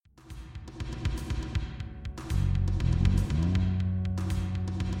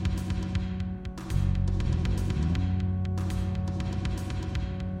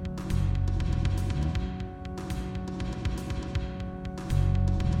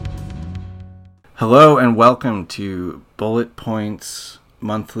Hello and welcome to Bullet Points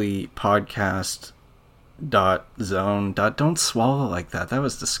Monthly Podcast .zone. Don't swallow like that. That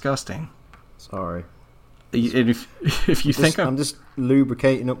was disgusting. Sorry. If you think I'm just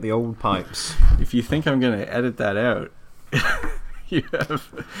lubricating up the old pipes. If you think I'm going to edit that out, you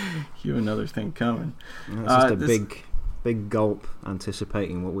have another thing coming. It's just a big gulp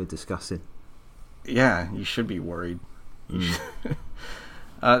anticipating what we're discussing. Yeah, you should be worried.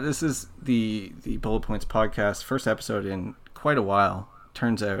 This is the Bullet Points Podcast, first episode in quite a while.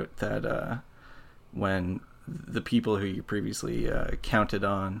 Turns out that when the people who you previously counted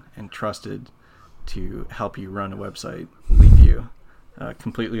on and trusted to help you run a website leave you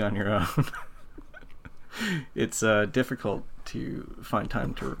completely on your own, it's difficult to find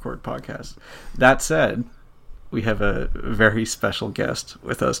time to record podcasts. That said, we have a very special guest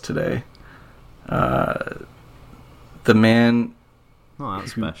with us today. The man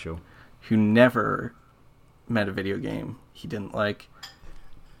who never met a video game he didn't like,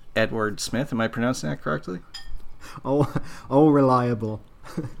 Edward Smith. Am I pronouncing that correctly? Oh, reliable.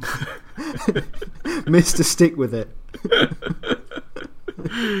 Mr. Stick with it.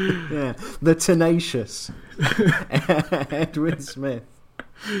 Yeah, the tenacious Edward Smith.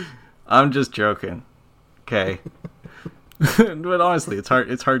 I'm just joking. Okay. But honestly, it's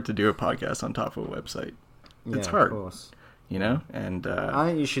hard to do a podcast on top of a website. It's hard. Of course. You know, and I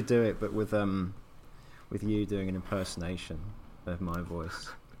think you should do it, but with you doing an impersonation of my voice,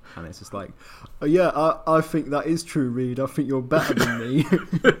 and it's just like, oh, yeah, I think that is true, Reed. I think you're better than me.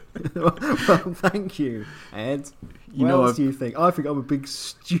 Well, thank you, Ed. What else do you think? I think I'm a big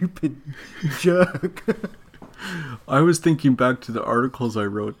stupid jerk. I was thinking back to the articles I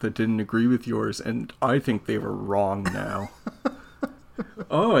wrote that didn't agree with yours, and I think they were wrong now.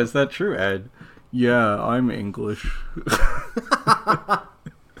 Oh, is that true, Ed? Yeah, I'm English.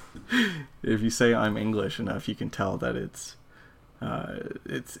 If you say I'm English enough, you can tell that it's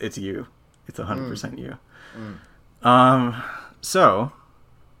you. It's 100% you. So,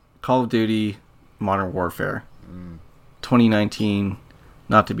 Call of Duty Modern Warfare 2019,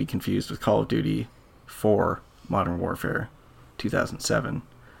 not to be confused with Call of Duty 4 Modern Warfare 2007.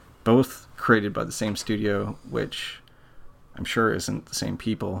 Both created by the same studio, which I'm sure isn't the same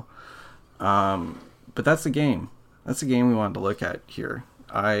people. But that's the game. That's the game we wanted to look at here.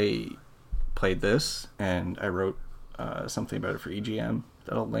 I played this, and I wrote something about it for EGM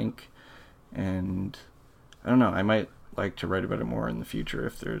that I'll link. And I don't know, I might like to write about it more in the future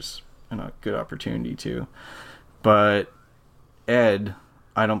if there's a good opportunity to. But Ed,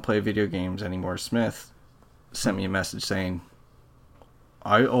 I don't play video games anymore, Smith, sent me a message saying,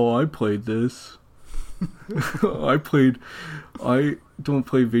 I played this. I don't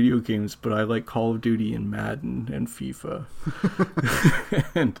play video games, but I like Call of Duty and Madden and FIFA.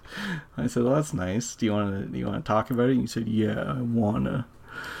 And I said, well, that's nice. Do you want to talk about it? And you said, yeah, I wanna.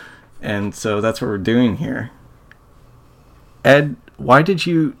 And so that's what we're doing here. Ed, why did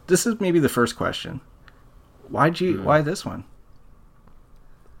you? This is maybe the first question. Why this one?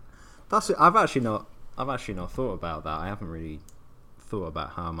 That's it. I've actually not thought about that. I haven't really thought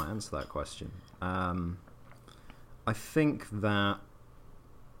about how I might answer that question. I think that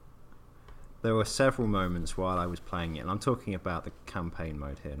there were several moments while I was playing it, and I'm talking about the campaign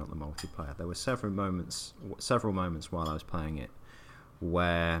mode here, not the multiplayer. There were several moments while I was playing it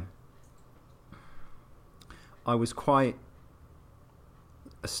where I was quite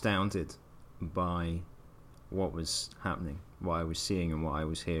astounded by what was happening, what I was seeing and what I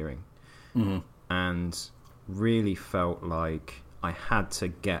was hearing, and really felt like I had to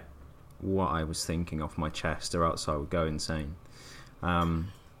get what I was thinking off my chest, or else I would go insane.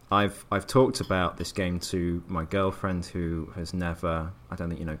 I've talked about this game to my girlfriend, who has never, I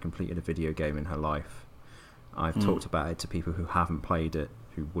don't think, completed a video game in her life. I've talked about it to people who haven't played it,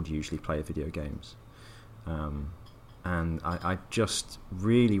 who would usually play video games. And I just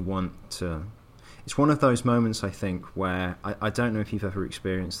really want to... It's one of those moments, I think, where... I don't know if you've ever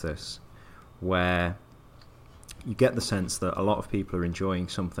experienced this, where you get the sense that a lot of people are enjoying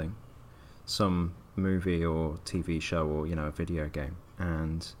something, some movie or TV show or a video game,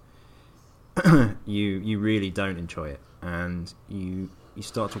 and you really don't enjoy it, and you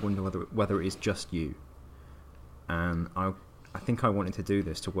start to wonder whether it is just you. And I think I wanted to do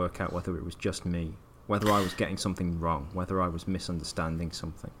this to work out whether it was just me, whether I was getting something wrong, whether I was misunderstanding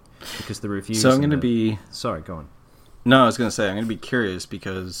something, because the reviews. So I'm going to be. Sorry, go on. No, I was going to say I'm going to be curious,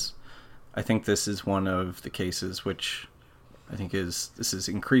 because I think this is one of the cases which I think this is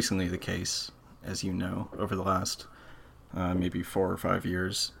increasingly the case, as you know, over the last maybe 4 or 5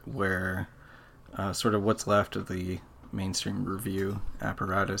 years, where sort of what's left of the mainstream review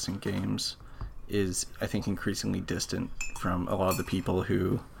apparatus in games is, I think, increasingly distant from a lot of the people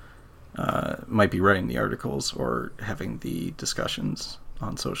who might be writing the articles or having the discussions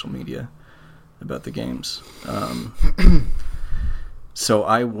on social media about the games. So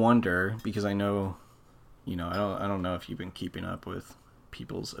I wonder, because I know, I don't know if you've been keeping up with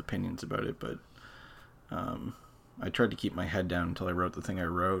people's opinions about it, but I tried to keep my head down until I wrote the thing I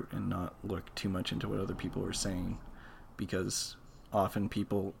wrote and not look too much into what other people were saying, because often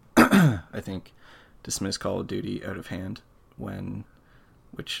people, I think, dismiss Call of Duty out of hand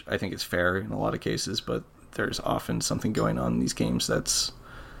which I think is fair in a lot of cases, but there's often something going on in these games that's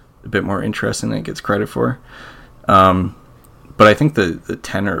a bit more interesting than it gets credit for. But I think the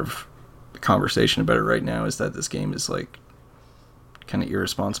tenor of the conversation about it right now is that this game is like kind of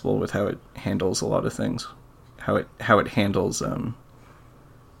irresponsible with how it handles a lot of things, how it handles kind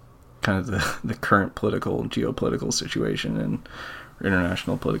of the current geopolitical situation and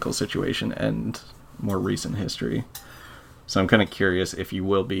international political situation and more recent history. So I'm kind of curious if you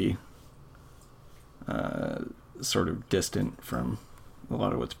will be sort of distant from a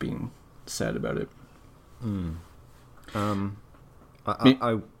lot of what's being said about it. I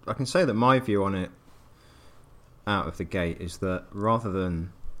can say that my view on it out of the gate is that rather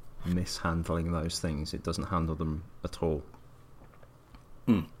than mishandling those things, it doesn't handle them at all.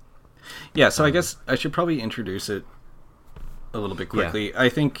 Yeah, so I guess I should probably introduce it a little bit quickly. Yeah. I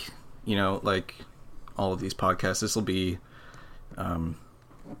think, like all of these podcasts, this will be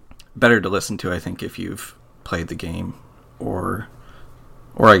better to listen to, I think, if you've played the game, or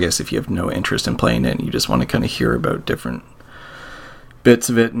I guess if you have no interest in playing it and you just want to kind of hear about different bits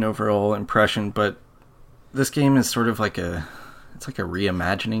of it and overall impression. But this game is sort of like it's like a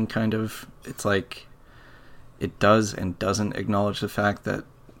reimagining kind of. It's like it does and doesn't acknowledge the fact that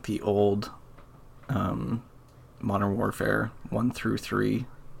the old Modern Warfare 1 through 3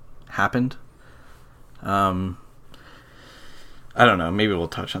 happened. I don't know. Maybe we'll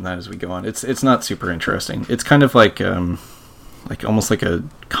touch on that as we go on. It's not super interesting. It's kind of like almost like a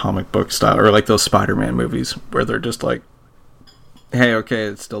comic book style, or like those Spider-Man movies where they're just like, hey, okay,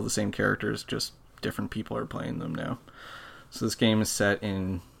 it's still the same characters, just different people are playing them now. So this game is set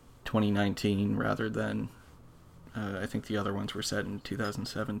in 2019 rather than I think the other ones were set in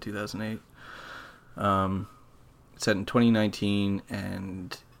 2007, 2008. Set in 2019,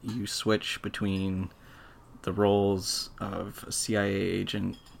 and you switch between the roles of a CIA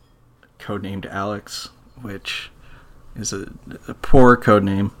agent codenamed Alex, which is a poor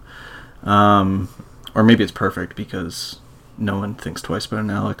codename. Or maybe it's perfect because no one thinks twice about an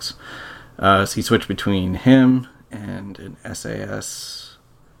Alex. So you switch between him and an SAS,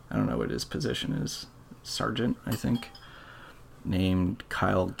 I don't know what his position is, sergeant, I think, named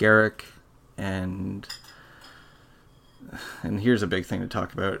Kyle Garrick. And here's a big thing to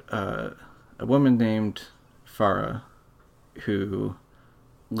talk about. A woman named Farah, who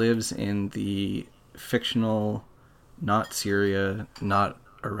lives in the fictional, not Syria, not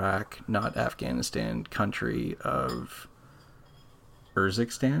Iraq, not Afghanistan country of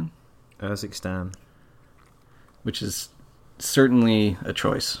Urzikstan, which is certainly a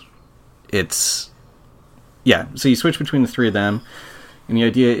choice. So you switch between the three of them, and the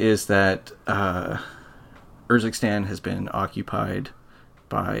idea is that Urzikstan has been occupied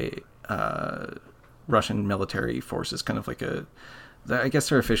by Russian military forces, kind of like I guess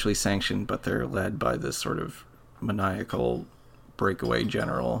they're officially sanctioned, but they're led by this sort of maniacal breakaway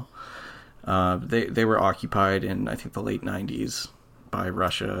general. They were occupied in, I think, the late 90s by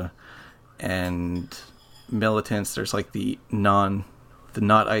Russia, and militants, there's like the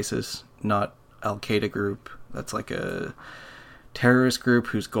not ISIS, not Al-Qaeda group, that's like a terrorist group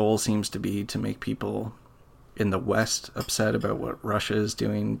whose goal seems to be to make people in the West upset about what Russia is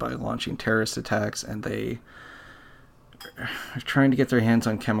doing by launching terrorist attacks, and they are trying to get their hands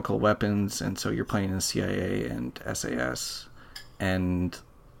on chemical weapons, and so you're playing in CIA and SAS and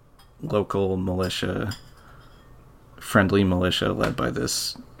local militia, friendly militia led by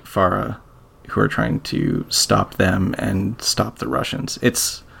this Farah, who are trying to stop them and stop the Russians.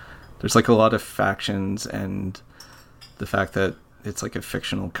 There's like a lot of factions, and the fact that it's like a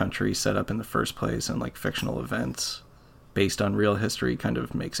fictional country set up in the first place, and like fictional events based on real history kind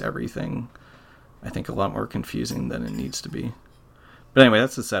of makes everything, I think, a lot more confusing than it needs to be. But anyway,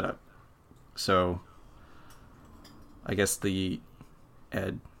 that's the setup. So I guess Ed,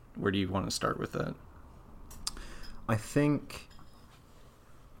 where do you want to start with that? I think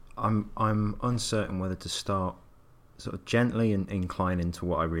I'm uncertain whether to start sort of gently and incline into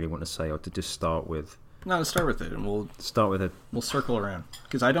what I really want to say, or to just start with. No, start with it, and we'll start with it. We'll circle around,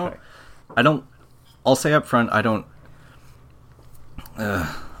 because I'll say up front, I don't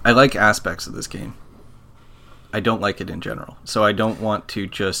I like aspects of this game. I don't like it in general. So I don't want to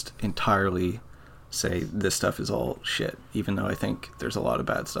just entirely say this stuff is all shit, even though I think there's a lot of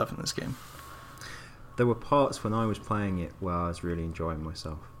bad stuff in this game. There were parts when I was playing it where I was really enjoying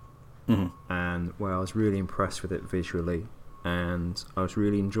myself. Mm-hmm. And where I was really impressed with it visually, and I was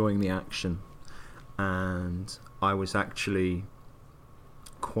really enjoying the action, and I was actually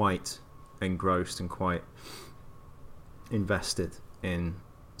quite engrossed and quite invested in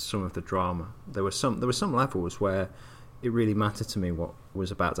some of the drama. There were some levels where it really mattered to me what was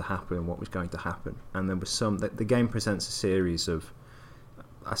about to happen and what was going to happen, and there was some that the game presents a series of,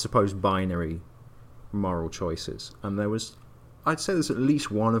 I suppose, binary moral choices, and I'd say there's at least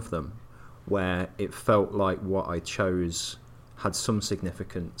one of them where it felt like what I chose had some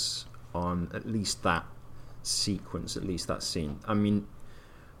significance on at least that sequence, at least that scene. I mean,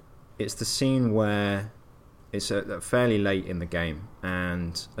 it's the scene where it's fairly late in the game,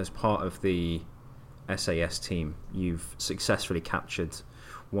 and as part of the SAS team, you've successfully captured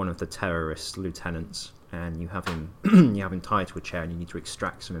one of the terrorist lieutenants, and you have him tied to a chair, and you need to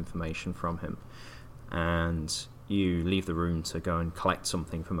extract some information from him. And you leave the room to go and collect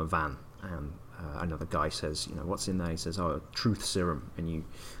something from a van, and another guy says, you know, what's in there? He says, oh, truth serum, and you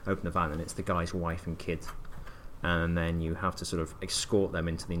open the van, and it's the guy's wife and kid. And then you have to sort of escort them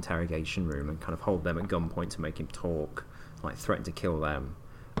into the interrogation room and kind of hold them at gunpoint to make him talk, like threaten to kill them.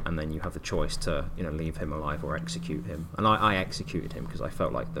 And then you have the choice to, you know, leave him alive or execute him. And I executed him because I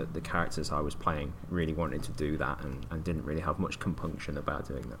felt like the characters I was playing really wanted to do that and didn't really have much compunction about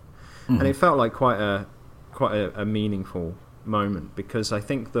doing that. Mm-hmm. And it felt like quite a meaningful moment, because I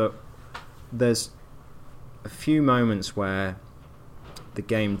think that there's a few moments where the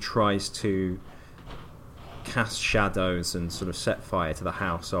game tries to cast shadows and sort of set fire to the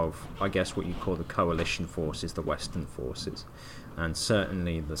house of, I guess, what you call the coalition forces, the Western forces, and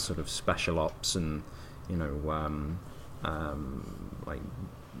certainly the sort of special ops and, you know, like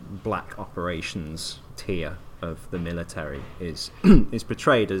black operations tier of the military is is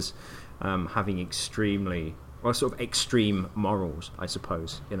portrayed as having extremely, well, sort of extreme morals, I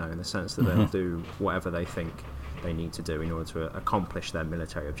suppose, you know, in the sense that they'll do whatever they think they need to do in order to accomplish their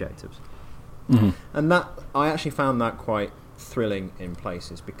military objectives. Mm-hmm. And that, I actually found that quite thrilling in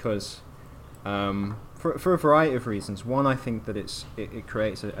places, because for a variety of reasons. One, I think that it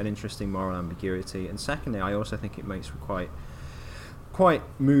creates an interesting moral ambiguity, and secondly, I also think it makes for quite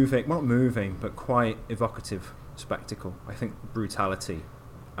moving, well, not moving, but quite evocative spectacle. I think brutality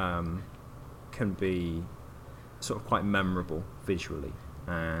can be sort of quite memorable visually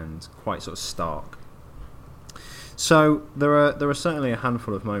and quite sort of stark. So there are certainly a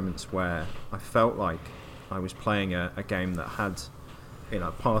handful of moments where I felt like I was playing a game that had, you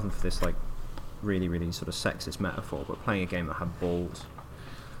know, pardon for this like really, really sort of sexist metaphor, but playing a game that had balls.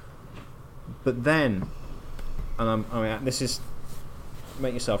 But then, and I mean, this is,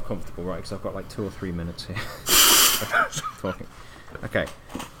 make yourself comfortable, right? Because I've got like 2 or 3 minutes here talking. Okay,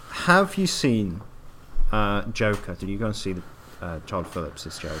 have you seen Joker? Did you go and see Todd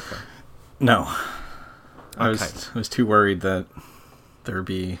Phillips' Joker? No. I Okay. was too worried that there would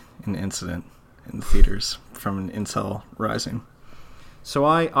be an incident in the theaters from an incel rising. So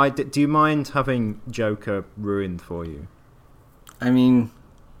do you mind having Joker ruined for you? I mean,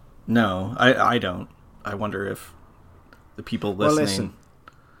 no, I don't. I wonder if the people listening...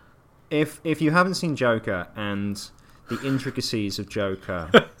 Well, listen, if you haven't seen Joker and the intricacies of Joker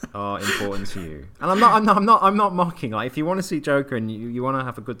are important to you, and I'm not mocking. Like, if you want to see Joker and you want to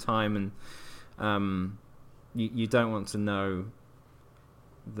have a good time and you don't want to know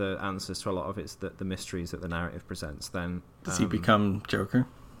the answers to a lot of the mysteries that the narrative presents, then does he become Joker?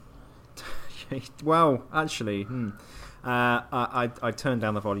 Well, actually, I turn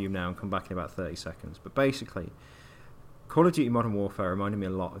down the volume now and come back in about 30 seconds. But basically, Call of Duty Modern Warfare reminded me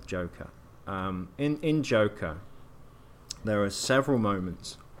a lot of Joker. In Joker, there are several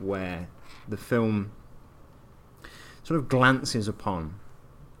moments where the film sort of glances upon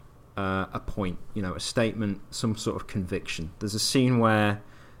a point, you know, a statement, some sort of conviction. There's a scene where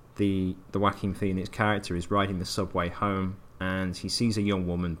the Joaquin Phoenix character is riding the subway home, and he sees a young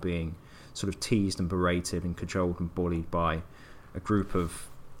woman being sort of teased and berated and cajoled and bullied by a group of,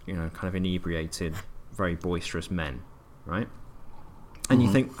 you know, kind of inebriated, very boisterous men, right? And you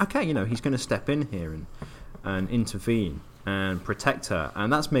think, okay, you know, he's going to step in here and intervene and protect her,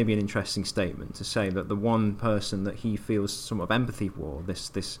 and that's maybe an interesting statement to say that the one person that he feels some of empathy for,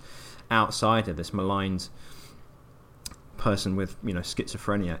 this outsider, this maligned person with, you know,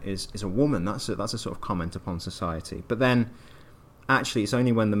 schizophrenia, is a woman. That's a sort of comment upon society. But then, actually, it's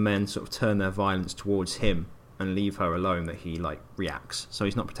only when the men sort of turn their violence towards him and leave her alone that he like reacts. So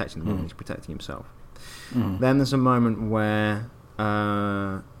he's not protecting the woman; he's protecting himself. Then there's a moment where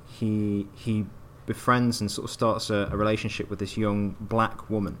he befriends and sort of starts a relationship with this young black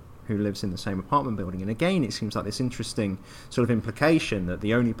woman who lives in the same apartment building. And again, it seems like this interesting sort of implication that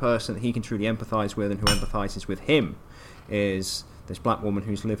the only person that he can truly empathise with and who empathises with him is this black woman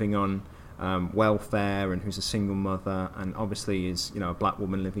who's living on welfare and who's a single mother, and obviously is, you know, a black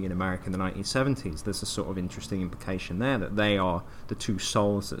woman living in America in the 1970s. There's a sort of interesting implication there that they are the two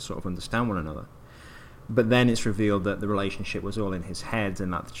souls that sort of understand one another. But then it's revealed that the relationship was all in his head,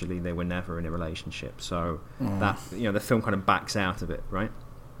 and actually they were never in a relationship. So that, you know, the film kind of backs out of it, right?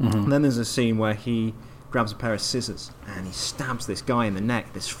 And then there's a scene where he grabs a pair of scissors and he stabs this guy in the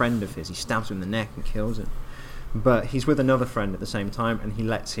neck, this friend of his. He stabs him in the neck and kills him. But he's with another friend at the same time, and he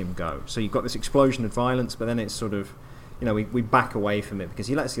lets him go. So you've got this explosion of violence, but then it's sort of, you know, we back away from it because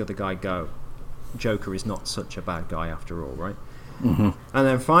he lets the other guy go. Joker is not such a bad guy after all, right? And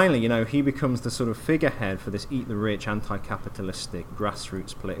then finally, you know, he becomes the sort of figurehead for this eat the rich, anti-capitalistic,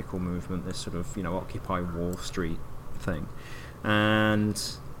 grassroots political movement, this sort of, you know, Occupy Wall Street thing. And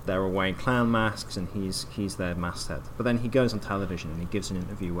they're all wearing clown masks, and he's their masthead. But then he goes on television and he gives an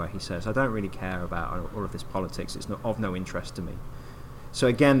interview where he says, I don't really care about all of this politics, it's of no interest to me. So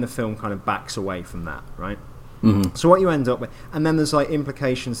again, the film kind of backs away from that, right? So what you end up with, and then there's like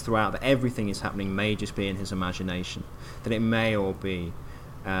implications throughout that everything is happening may just be in his imagination, that it may all be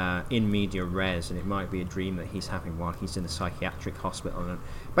in media res, and it might be a dream that he's having while he's in a psychiatric hospital. And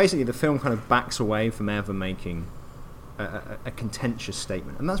basically the film kind of backs away from ever making a contentious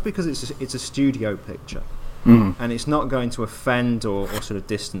statement, and that's because it's a studio picture, and it's not going to offend or sort of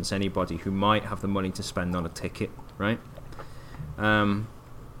distance anybody who might have the money to spend on a ticket, right?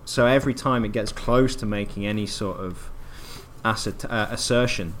 So every time it gets close to making any sort of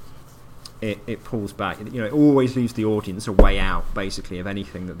assertion, it pulls back. You know, it always leaves the audience a way out, basically, of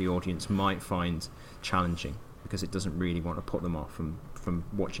anything that the audience might find challenging, because it doesn't really want to put them off from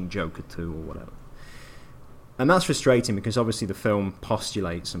watching Joker 2 or whatever. And that's frustrating because obviously the film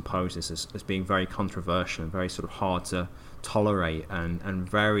postulates and poses as being very controversial and very sort of hard to tolerate and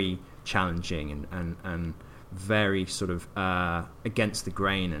very challenging and very sort of against the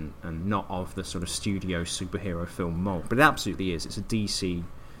grain and not of the sort of studio superhero film mold. But it absolutely is. It's a DC,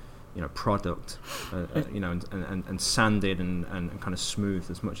 you know, product, you know, and sanded and kind of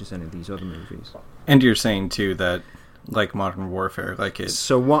smooth as much as any of these other movies. And you're saying too that, like Modern Warfare, like it.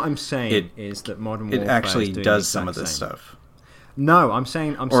 So what I'm saying is that Modern Warfare actually is doing does the some of exact this same. stuff. No, I'm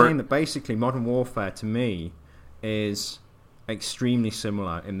saying that basically Modern Warfare to me is extremely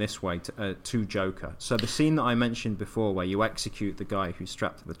similar in this way to Joker. So the scene that I mentioned before, where you execute the guy who's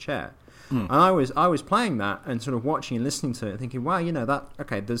strapped to the chair, and I was playing that and sort of watching and listening to it, thinking, wow, you know, that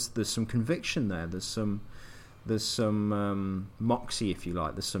okay, there's some conviction there, there's some moxie, if you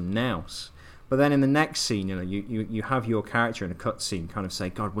like, there's some nous. But then in the next scene, you know, you have your character in a cutscene kind of say,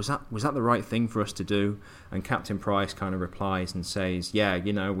 God, was that the right thing for us to do? And Captain Price kind of replies and says, yeah,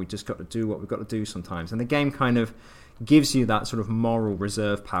 you know, we just got to do what we've got to do sometimes. And the game kind of gives you that sort of moral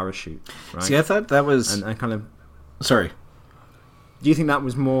reserve parachute, right? See, I thought that was... And kind of... Sorry. Do you think that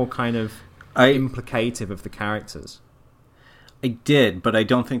was more kind of implicative of the characters? I did, but I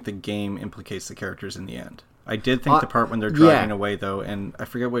don't think the game implicates the characters in the end. I did think the part when they're driving away, though, and I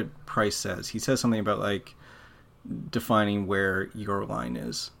forget what Price says. He says something about, like, defining where your line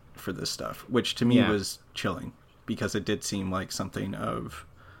is for this stuff, which to me was chilling, because it did seem like something of,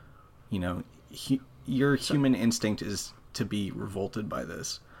 you know, your human instinct is to be revolted by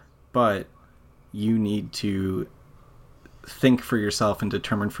this, but you need to think for yourself and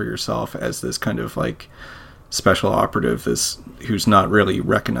determine for yourself as this kind of, like, special operative, this who's not really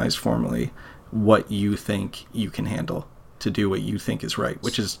recognized formally, what you think you can handle to do what you think is right,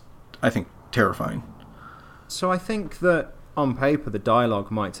 which is, I think, terrifying. So I think that on paper the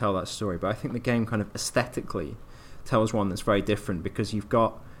dialogue might tell that story, but I think the game kind of aesthetically tells one that's very different, because you've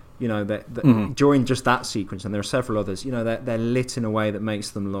got, you know, during just that sequence, and there are several others, you know, they're lit in a way that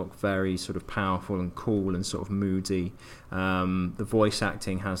makes them look very sort of powerful and cool and sort of moody. The voice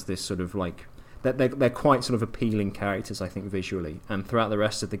acting has this sort of like, they're quite sort of appealing characters, I think, visually, and throughout the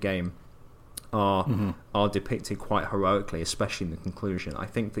rest of the game are depicted quite heroically, especially in the conclusion. I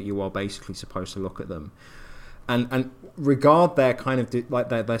think that you are basically supposed to look at them and regard their kind of like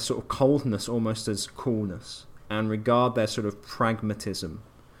their sort of coldness almost as coolness, and regard their sort of pragmatism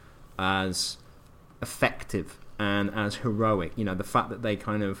as effective and as heroic. You know, the fact that they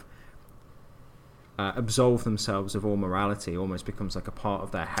kind of absolve themselves of all morality almost becomes like a part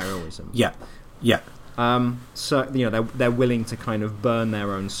of their heroism. Yeah. Yeah. So they're willing to kind of burn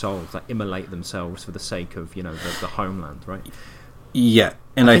their own souls, like immolate themselves for the sake of the homeland, right? Yeah,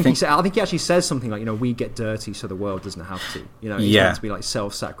 and I think he actually says something like, we get dirty so the world doesn't have to. It's meant to be like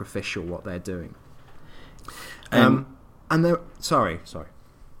self-sacrificial what they're doing. And they're sorry.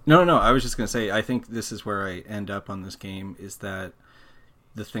 No. I was just gonna say, I think this is where I end up on this game, is that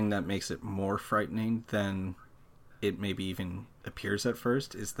the thing that makes it more frightening than it maybe even appears at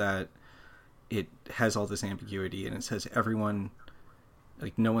first is that it has all this ambiguity, and it says everyone,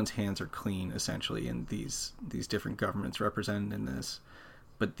 like, no one's hands are clean, essentially, in these different governments represented in this.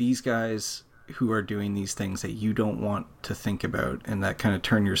 But these guys who are doing these things that you don't want to think about and that kind of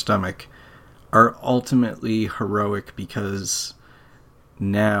turn your stomach are ultimately heroic, because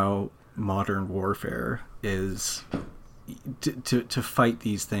now modern warfare is to fight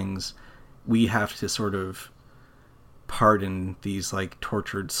these things, we have to sort of pardon these like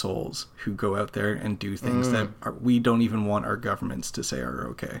tortured souls who go out there and do things that we don't even want our governments to say are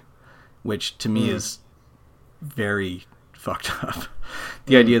okay, which to me is very fucked up.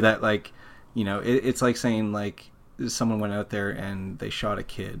 The idea that, like, it's like saying, like, someone went out there and they shot a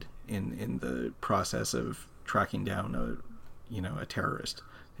kid in the process of tracking down a terrorist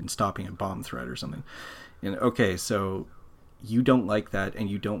and stopping a bomb threat or something. And okay, so you don't like that, and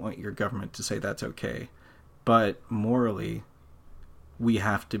you don't want your government to say that's okay. But morally, we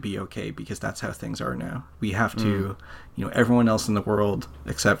have to be okay, because that's how things are now. We have to, everyone else in the world,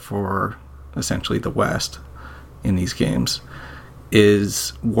 except for essentially the West in these games,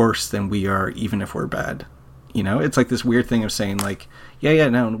 is worse than we are, even if we're bad. It's like this weird thing of saying, like,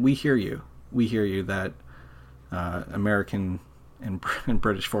 no, we hear you. We hear you that American and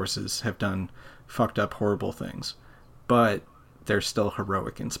British forces have done fucked up, horrible things. But they're still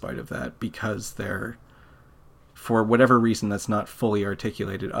heroic in spite of that, because they're, for whatever reason that's not fully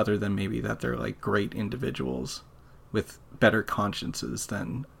articulated, other than maybe that they're like great individuals with better consciences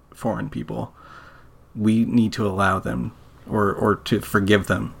than foreign people, we need to allow them or to forgive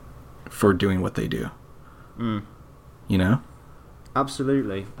them for doing what they do.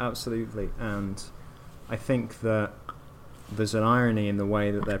 Absolutely. And I think that there's an irony in the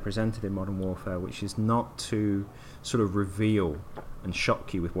way that they're presented in Modern Warfare, which is not to sort of reveal and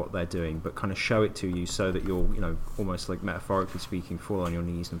shock you with what they're doing, but kind of show it to you so that you'll, almost like metaphorically speaking, fall on your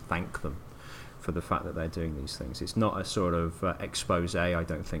knees and thank them for the fact that they're doing these things. It's not a sort of expose, I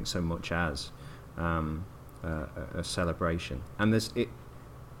don't think, so much as a celebration. And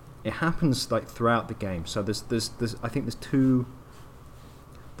it happens like throughout the game. So there's I think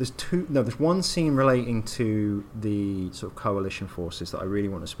there's one scene relating to the sort of coalition forces that I really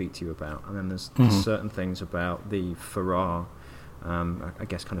want to speak to you about, and then there's certain things about the Farah, I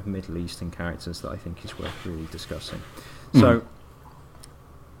guess kind of Middle Eastern characters that I think is worth really discussing. So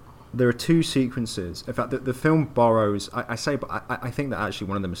there are two sequences. In fact, the film borrows, I think that actually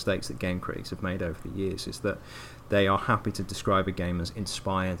one of the mistakes that game critics have made over the years is that they are happy to describe a game as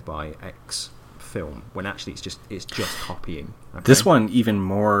inspired by X film, when actually it's just copying. Okay? This one even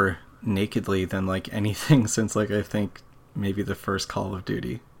more nakedly than like anything since, like, I think maybe the first Call of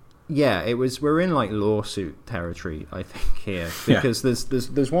Duty. Yeah, we're in like lawsuit territory, I think, here, because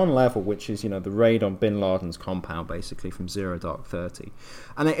there's one level which is the raid on Bin Laden's compound, basically from Zero Dark 30,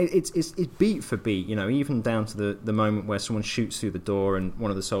 and it's beat for beat, even down to the moment where someone shoots through the door and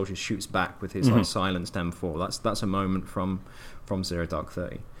one of the soldiers shoots back with his like silenced M4. That's a moment from Zero Dark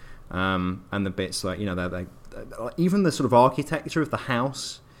 30, and the bits like they even the sort of architecture of the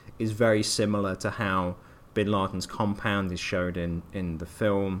house is very similar to how Bin Laden's compound is showed in the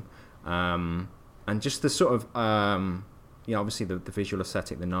film. And just the sort of obviously the visual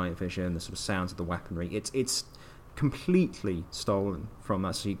aesthetic, the night vision, the sort of sounds of the weaponry, it's completely stolen from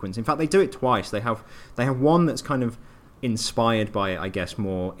that sequence. In fact, they do it twice. They have one that's kind of inspired by it, I guess,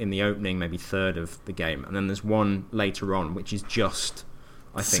 more in the opening, maybe third of the game, and then there's one later on which is just,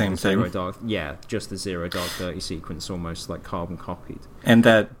 I think, just the Zero Dark 30 sequence, almost like carbon copied. And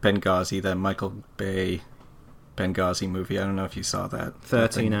that Benghazi, that Michael Bay Benghazi movie, I don't know if you saw that.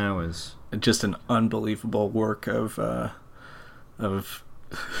 13 hours. Just an unbelievable work of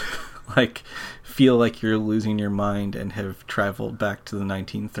like, feel like you're losing your mind and have traveled back to the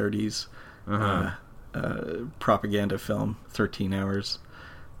 1930s. Propaganda film, 13 hours.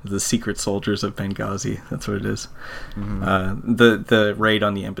 The Secret Soldiers of Benghazi, that's what it is. The raid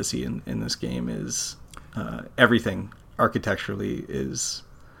on the embassy in this game is everything architecturally is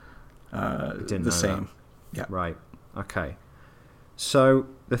the same. Yeah. Right. Okay. So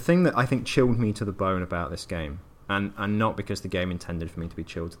the thing that I think chilled me to the bone about this game, and not because the game intended for me to be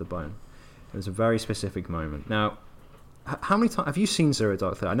chilled to the bone, it was a very specific moment. Now, How many times have you seen Zero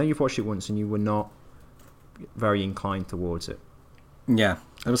Dark Thirty? I know you've watched it once and you were not very inclined towards it. Yeah,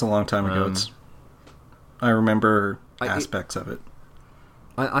 that was a long time ago. I remember aspects of it.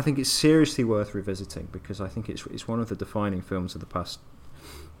 I think it's seriously worth revisiting because I think it's one of the defining films of the past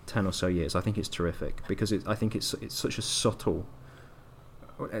 10 or so years. I think it's terrific because I think it's such a subtle,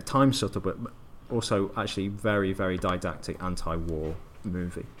 at times subtle, but also actually very, very didactic anti-war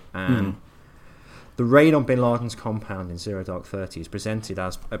movie. And the raid on Bin Laden's compound in Zero Dark 30 is presented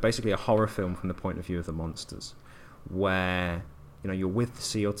as basically a horror film from the point of view of the monsters, where you're with the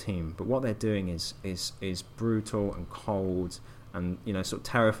SEAL team, but what they're doing is brutal and cold and sort of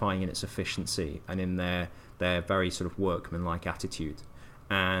terrifying in its efficiency and in their very sort of workmanlike attitude.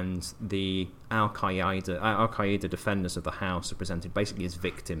 And the Al Qaeda defenders of the house are presented basically as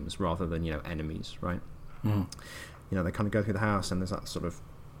victims rather than enemies, right? They kind of go through the house and there's that sort of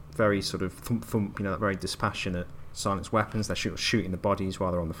very sort of thump, that very dispassionate silenced weapons. They're shooting the bodies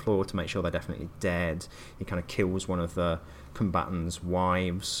while they're on the floor to make sure they're definitely dead. He kind of kills one of the combatants'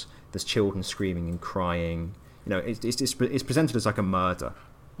 wives. There's children screaming and crying. It's presented as like a murder,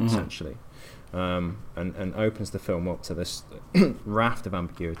 essentially, and opens the film up to this raft of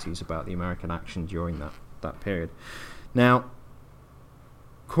ambiguities about the American action during that period. Now,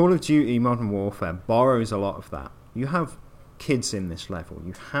 Call of Duty Modern Warfare borrows a lot of that. You have kids in this level.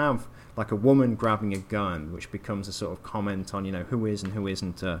 You have like a woman grabbing a gun, which becomes a sort of comment on who is and who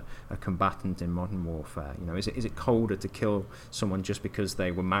isn't a combatant in modern warfare. Is it colder to kill someone just because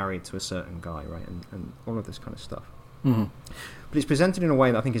they were married to a certain guy, right? And all of this kind of stuff. But it's presented in a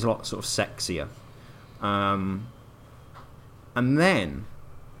way that I think is a lot sort of sexier. And then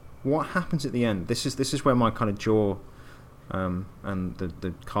what happens at the end? This is where my kind of jaw and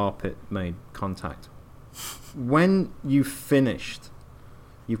the carpet made contact. When you've finished,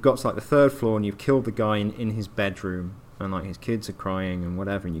 you've got to like the third floor and you've killed the guy in his bedroom and like his kids are crying and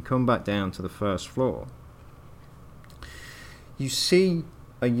whatever, and you come back down to the first floor, you see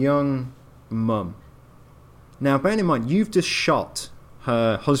a young mum. Now bearing in mind you've just shot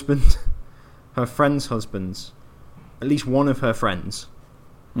her husband, her friend's husbands, at least one of her friends,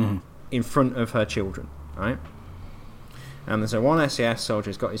 in front of her children, right? And there's one SAS soldier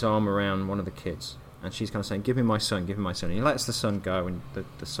who's got his arm around one of the kids. And she's kind of saying, give me my son, give me my son. And he lets the son go, and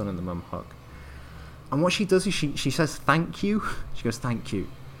the son and the mum hug. And what she does is she says, thank you. She goes, thank you.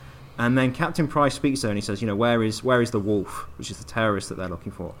 And then Captain Price speaks to her, and he says, where is the wolf, which is the terrorist that they're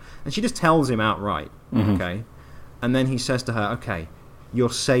looking for. And she just tells him outright, okay? And then he says to her, okay, you're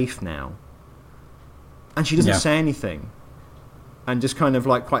safe now. And she doesn't say anything. And just kind of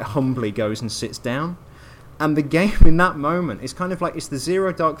like quite humbly goes and sits down. And the game in that moment is kind of like, it's the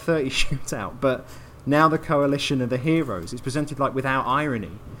Zero Dark 30 shootout, but now the coalition of the heroes. It's presented like without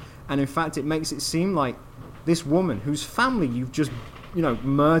irony. And in fact, it makes it seem like this woman whose family you've just,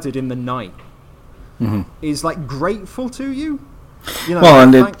 murdered in the night is like grateful to you.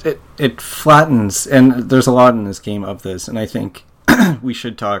 And it flattens, and there's a lot in this game of this, and I think we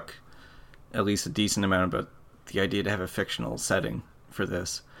should talk at least a decent amount about the idea to have a fictional setting for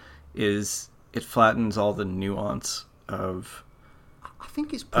this. It flattens all the nuance of... I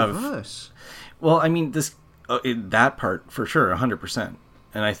think it's perverse. That part, for sure, 100%.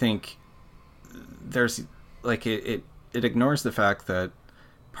 And I think there's... Like, it ignores the fact that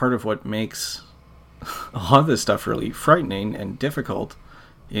part of what makes a lot of this stuff really frightening and difficult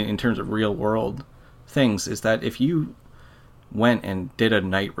in terms of real-world things is that if you went and did a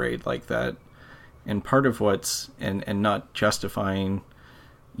night raid like that, and part of what's... And not justifying,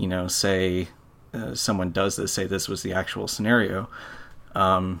 say... someone does this, say this was the actual scenario,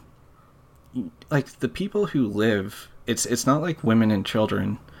 like the people who live, it's not like women and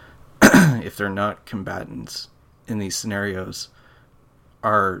children, if they're not combatants in these scenarios,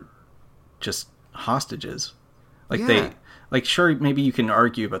 are just hostages. Sure, maybe you can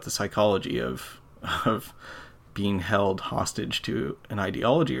argue about the psychology of being held hostage to an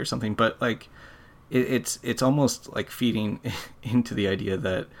ideology or something, but like it's almost like feeding into the idea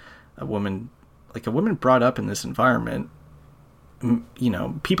that a woman brought up in this environment,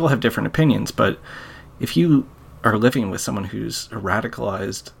 people have different opinions, but if you are living with someone who's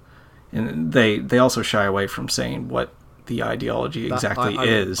radicalized, and they also shy away from saying what the ideology exactly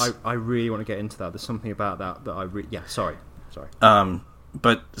is. I really want to get into that. There's something about that sorry.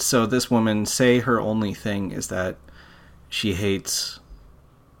 But so this woman, say her only thing is that she hates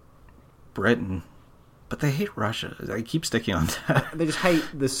Britain, but they hate Russia. I keep sticking on that. They just hate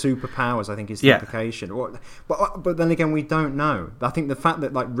the superpowers, I think, is the implication. But then again, we don't know. I think the fact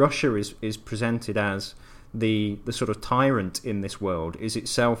that like Russia is presented as the sort of tyrant in this world is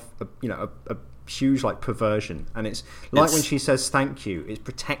itself, huge like perversion, and it's like It's- when she says thank you, it's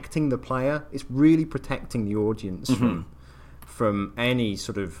protecting the player. It's really protecting the audience from any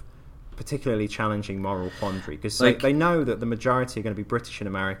sort of particularly challenging moral quandary, because they know that the majority are going to be British and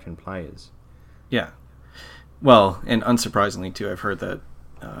American players. Yeah. Well, and unsurprisingly too, I've heard that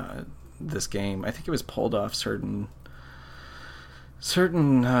this game, I think it was pulled off certain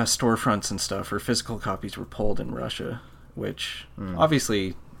storefronts and stuff, or physical copies were pulled in Russia, which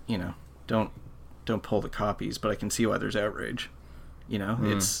obviously, don't pull the copies, but I can see why there's outrage.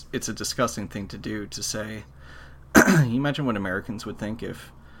 It's a disgusting thing to do, to say. You imagine what Americans would think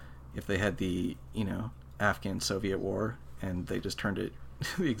if they had the Afghan Soviet War and they just turned it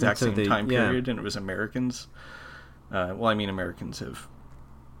the exact same time period, and it was Americans. Americans have,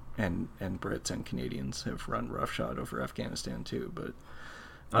 and Brits and Canadians have run roughshod over Afghanistan too. But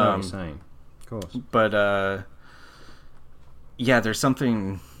I know what you're saying, of course. But there's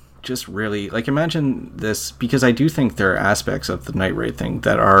something just really like, imagine this, because I do think there are aspects of the Night Raid thing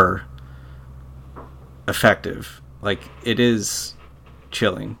that are effective. Like, it is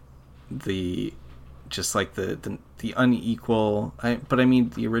chilling, the unequal. But I mean,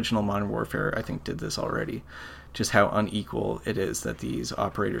 the original Modern Warfare, I think, did this already. Just how unequal it is that these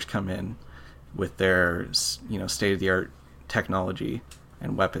operators come in with their state of the art technology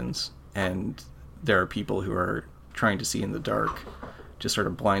and weapons, and there are people who are trying to see in the dark, just sort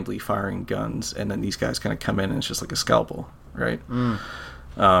of blindly firing guns, and then these guys kind of come in and it's just like a scalpel, right?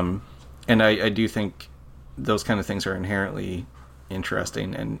 And I do think those kind of things are inherently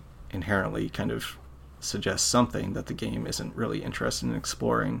interesting and inherently kind of suggest something that the game isn't really interested in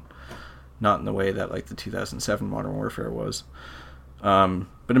exploring, not in the way that like the 2007 Modern Warfare was. But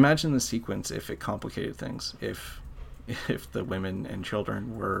imagine the sequence if it complicated things, if the women and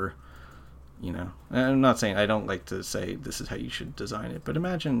children were, I'm not saying, I don't like to say this is how you should design it, but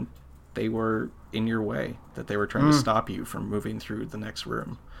imagine they were in your way, that they were trying to stop you from moving through the next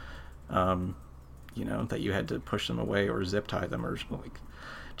room, that you had to push them away or zip tie them, or like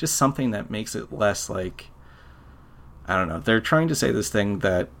just something that makes it less like, I don't know, they're trying to say this thing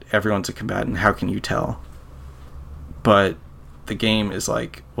that everyone's a combatant, how can you tell? But the game is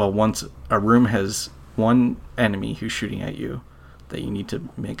like, well, once a room has one enemy who's shooting at you, that you need to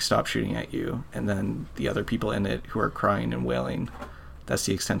make stop shooting at you, and then the other people in it who are crying and wailing, that's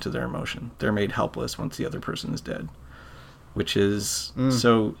the extent of their emotion. They're made helpless once the other person is dead, which is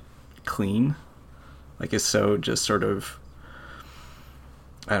so clean. Like, it's so just sort of,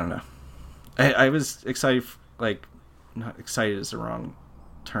 I don't know. I was excited, like, not excited is the wrong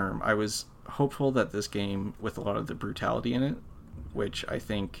term. I was hopeful that this game, with a lot of the brutality in it, which I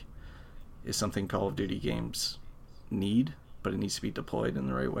think is something Call of Duty games need, but it needs to be deployed in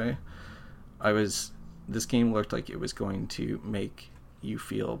the right way. This game looked like it was going to make you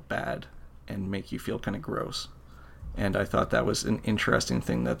feel bad and make you feel kind of gross. And I thought that was an interesting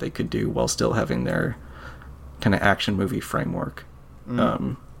thing that they could do while still having their kind of action movie framework.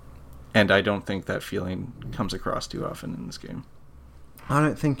 And I don't think that feeling comes across too often in this game. I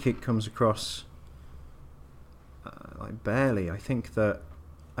don't think it comes across like barely. I think that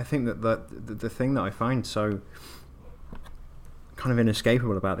the thing that I find so kind of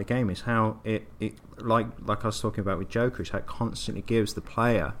inescapable about the game is how it like I was talking about with Joker, is how it constantly gives the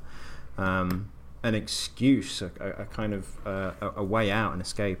player an excuse, a kind of a way out, an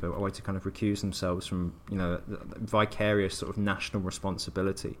escape, a way to kind of recuse themselves from the vicarious sort of national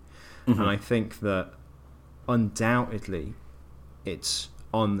responsibility. And I think that undoubtedly it's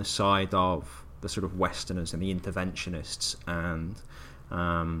on the side of the sort of Westerners and the interventionists and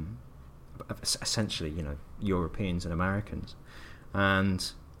essentially Europeans and Americans.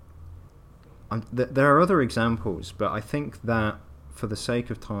 And there are other examples, but I think that for the sake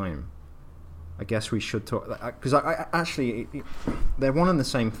of time, I guess we should talk, because I actually they're one and the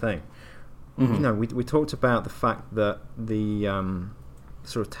same thing. We talked about the fact that the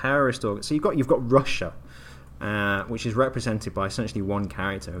sort of terrorist so you've got Russia, which is represented by essentially one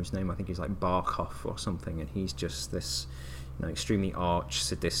character whose name I think is like Barkov or something, and he's just this extremely arch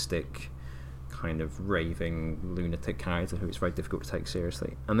sadistic kind of raving lunatic character who is very difficult to take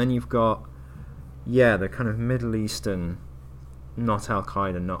seriously. And then you've got the kind of Middle Eastern, not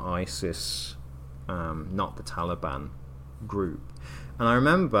Al-Qaeda, not ISIS, not the Taliban group. And I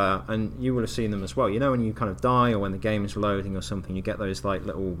remember, and you will have seen them as well, when you kind of die or when the game is loading or something, you get those like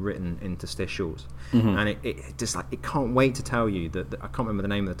little written interstitials. And it just like, it can't wait to tell you that I can't remember the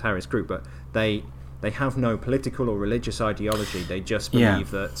name of the terrorist group, but they have no political or religious ideology. They just believe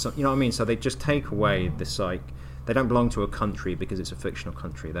that, so, you know what I mean? So they just take away this, like, they don't belong to a country because it's a fictional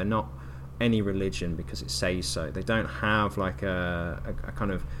country. They're not any religion because it says so. They don't have like a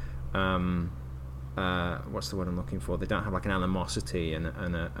kind of what's the word I'm looking for? They don't have like an animosity and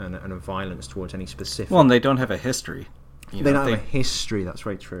a violence towards any specific. Well, and they don't have a history. They don't have a history. That's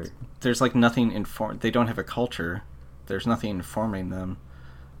very true. There's like nothing They don't have a culture. There's nothing informing them.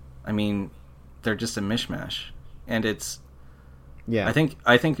 I mean, they're just a mishmash, and it's. Yeah.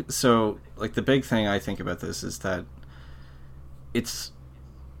 I think so. Like the big thing I think about this is that it's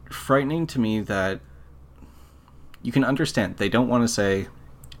frightening to me that you can understand they don't want to say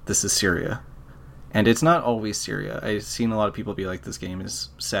this is Syria. And it's not always Syria. I've seen a lot of people be like, this game is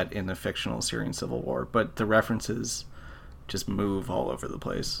set in the fictional Syrian civil war, but the references just move all over the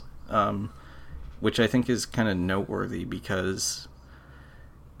place, which I think is kind of noteworthy because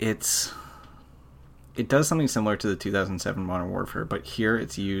it does something similar to the 2007 Modern Warfare, but here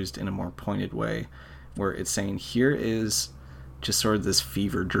it's used in a more pointed way, where it's saying here is just sort of this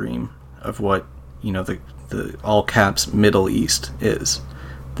fever dream of what, the all caps Middle East is.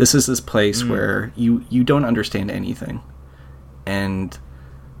 This is this place where you don't understand anything. And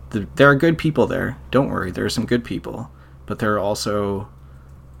there are good people there. Don't worry, there are some good people. But there are also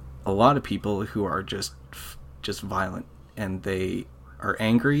a lot of people who are just violent. And they are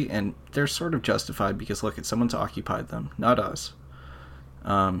angry, and they're sort of justified because, look, it's someone's occupied them, not us.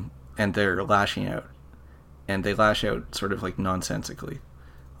 And they're lashing out. And they lash out sort of like nonsensically.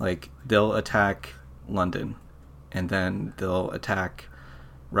 Like, they'll attack London, and then they'll attack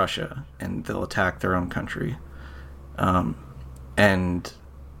Russia, and they'll attack their own country. And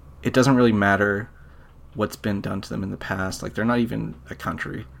it doesn't really matter what's been done to them in the past. Like, they're not even a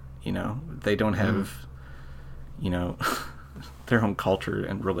country, They don't have, their own culture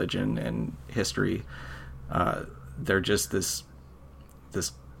and religion and history. They're just this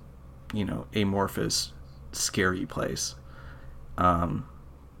amorphous, scary place. And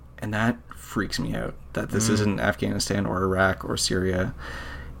that freaks me out, that this isn't Afghanistan or Iraq or Syria.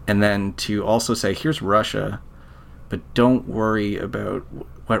 And then to also say, here's Russia, but don't worry about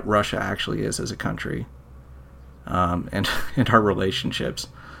what Russia actually is as a country, and our relationships.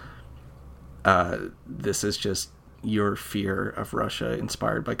 This is just your fear of Russia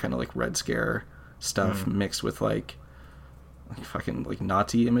inspired by kind of like Red Scare stuff mixed with like fucking like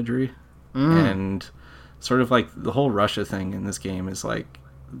Nazi imagery. And sort of like the whole Russia thing in this game is like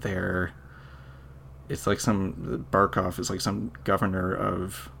it's like Barkov is like some governor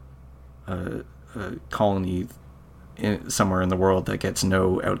of a colony somewhere in the world that gets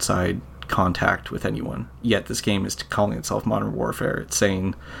no outside contact with anyone. Yet this game is calling itself Modern Warfare. It's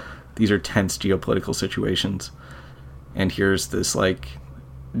saying these are tense geopolitical situations, and here's this like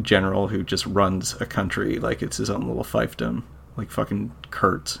general who just runs a country like it's his own little fiefdom, like fucking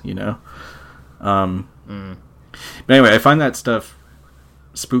Kurtz, But anyway, I find that stuff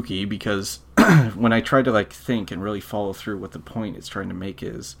spooky because when I try to like think and really follow through what the point it's trying to make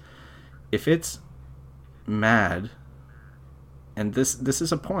is, if it's mad, and this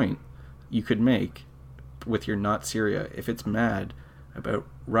is a point you could make with your not Syria, if it's mad about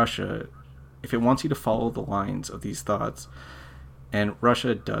Russia, if it wants you to follow the lines of these thoughts, and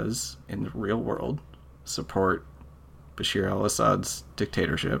Russia does in the real world support Bashar al-Assad's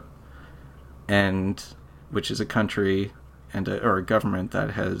dictatorship, and which is a country or a government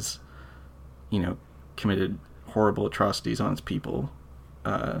that has, committed horrible atrocities on its people,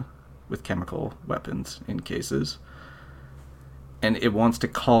 with chemical weapons in cases, and it wants to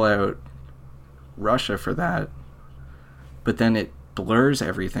call out Russia for that, but then it blurs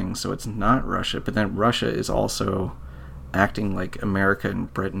everything so it's not Russia, but then Russia is also acting like America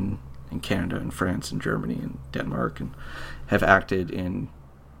and Britain and Canada and France and Germany and Denmark and have acted in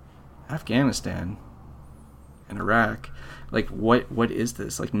Afghanistan and Iraq. Like, what is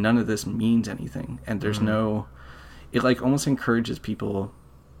this? Like, none of this means anything, and there's it like almost encourages people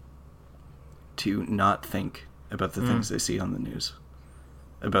to not think about the things they see on the news,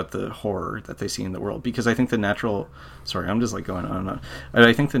 about the horror that they see in the world. Because I think I'm just like going on and on.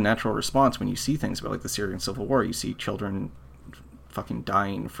 I think the natural response when you see things about like the Syrian civil war, you see children fucking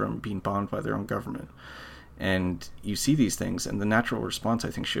dying from being bombed by their own government, and you see these things, and the natural response I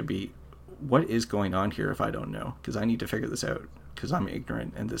think should be, what is going on here if I don't know? Because I need to figure this out, because I'm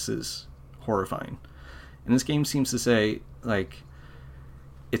ignorant and this is horrifying. And this game seems to say, like,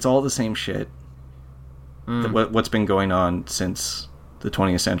 it's all the same shit. What's been going on since the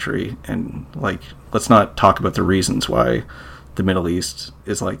 20th century, and like, let's not talk about the reasons why the Middle East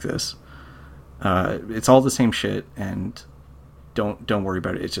is like this. It's all the same shit, and don't worry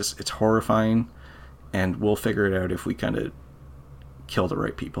about it. It's horrifying, and we'll figure it out if we kind of kill the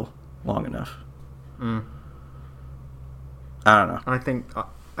right people long enough. I don't know. I think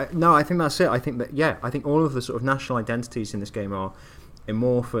that's it. I think that, I think all of the sort of national identities in this game are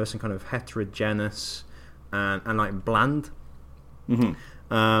amorphous and kind of heterogeneous and like bland.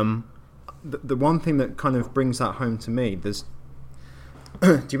 Mm-hmm. The one thing that kind of brings that home to me, there's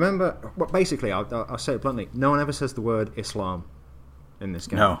do you remember? Well, basically, I'll say it bluntly. No one ever says the word Islam in this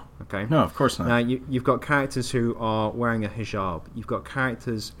game. No. Okay. No, of course not. Now you've got characters who are wearing a hijab. You've got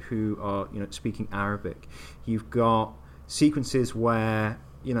characters who are speaking Arabic. You've got sequences where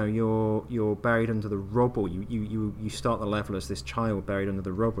you're buried under the rubble. You start the level as this child buried under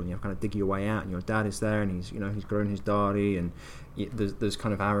the rubble, and you have to kind of dig your way out. And your dad is there, and he's grown his dadi, and there's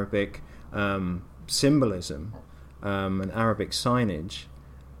kind of Arabic symbolism and Arabic signage,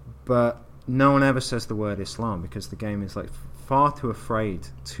 but no one ever says the word Islam because the game is like far too afraid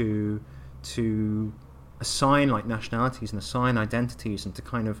to assign like nationalities and assign identities and to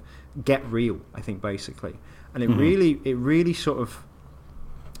kind of get real. I think basically, and it really sort of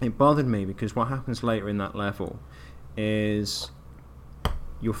it bothered me because what happens later in that level is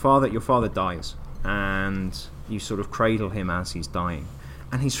your father dies and you sort of cradle him as he's dying,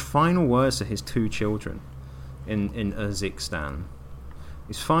 and his final words to his two children in Urzikstan,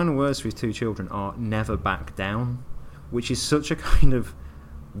 his final words to his two children are "never back down," which is such a kind of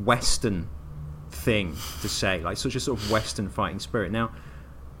Western thing to say, like such a sort of Western fighting spirit. Now,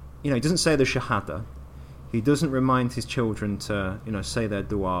 he doesn't say the Shahada. He doesn't remind his children to, say their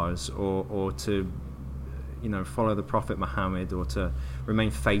du'as or to, follow the Prophet Muhammad or to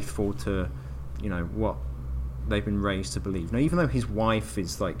remain faithful to, what they've been raised to believe. Now, even though his wife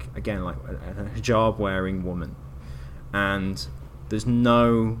is like a hijab-wearing woman, and there's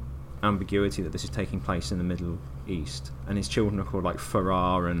no ambiguity that this is taking place in the Middle East, and his children are called like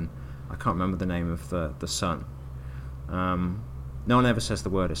Farah, and I can't remember the name of the son. No one ever says the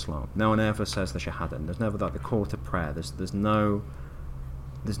word Islam. No one ever says the Shahada. There's never like the call to prayer.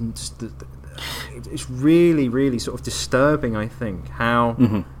 It's really, really sort of disturbing. I think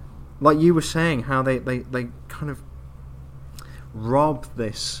how, like you were saying, how they kind of rob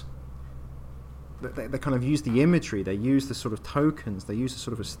this. They kind of use the imagery. They use the sort of tokens. They use the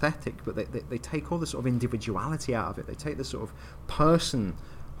sort of aesthetic, but they take all the sort of individuality out of it. They take the sort of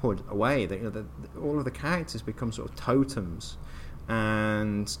personhood away. All of the characters become sort of totems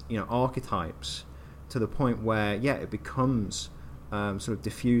and archetypes to the point where it becomes sort of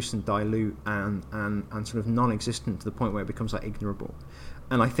diffuse and dilute and sort of non-existent to the point where it becomes like ignorable.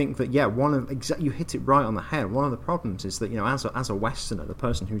 And I think that you hit it right on the head. One of the problems is that as a Westerner, the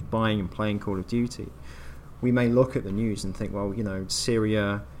person who's buying and playing Call of Duty, we may look at the news and think, well,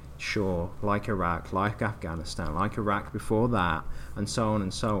 Syria, sure, like Iraq, like Afghanistan, like Iraq before that, and so on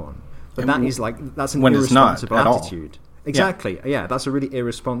and so on. But that's an irresponsible attitude. Exactly. Yeah, that's a really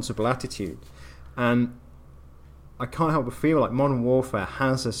irresponsible attitude. And I can't help but feel like Modern Warfare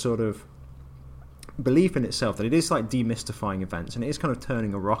has a sort of belief in itself that it is like demystifying events and it is kind of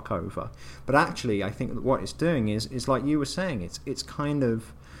turning a rock over. But actually, I think that what it's doing is like you were saying, it's kind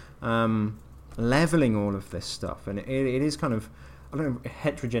of leveling all of this stuff, and it is kind of, I don't know,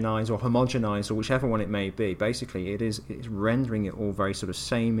 heterogenize or homogenize or whichever one it may be. Basically, it's rendering it all very sort of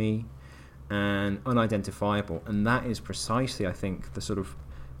samey and unidentifiable, and that is precisely, I think, the sort of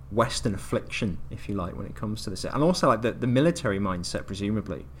Western affliction, if you like, when it comes to this, and also like the military mindset,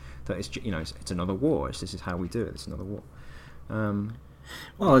 presumably, that it's another war. This is how we do it. It's another war.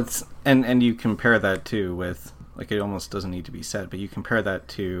 Well, it's and you compare that too with, like, it almost doesn't need to be said, but you compare that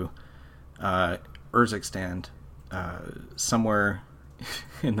to Urzikstan, somewhere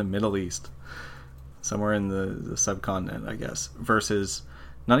in the Middle East, somewhere in the subcontinent, I guess, versus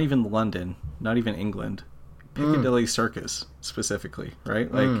not even London, not even England, Piccadilly Circus specifically,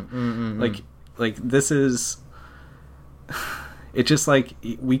 right? Like this is, it's just like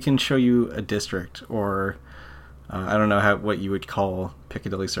we can show you a district or I don't know what you would call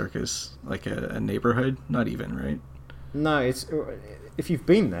Piccadilly Circus, like a neighborhood, not even, right? No, it's, if you've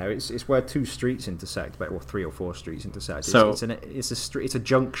been there, it's where two streets intersect, or 3 or 4 streets intersect. It's a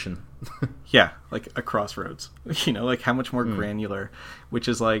junction. Yeah, like a crossroads. Like how much more granular, which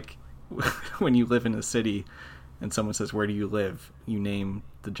is like when you live in a city and someone says, "Where do you live?" You name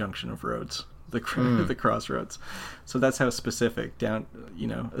the junction of roads, the crossroads. So that's how specific down,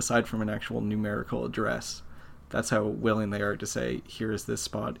 aside from an actual numerical address, that's how willing they are to say, here is this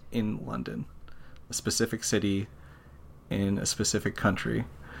spot in London, a specific city in a specific country,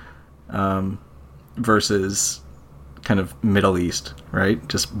 versus kind of Middle East, right?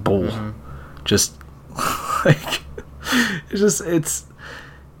 Just bull. Just like it's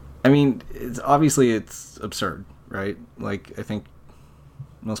obviously it's absurd, right? Like, I think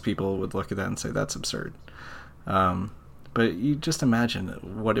most people would look at that and say that's absurd. But you just imagine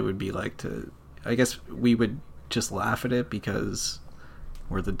what it would be like to, I guess we would just laugh at it because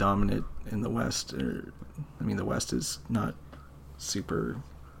we're the dominant in the West. The West is not super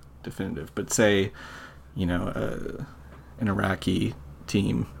definitive, but say, an Iraqi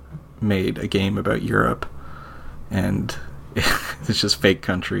team made a game about Europe, and it's just fake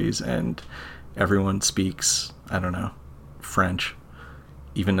countries, and everyone speaks, I don't know, French,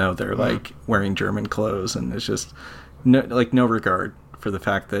 even though they're like wearing German clothes, and it's just no regard for the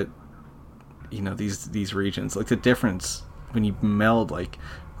fact that these regions, like the difference when you meld like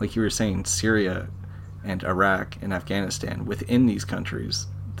you were saying, Syria and Iraq and Afghanistan, within these countries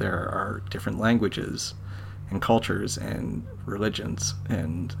there are different languages and cultures and religions,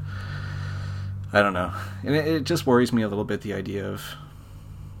 and I don't know, and it just worries me a little bit, the idea of,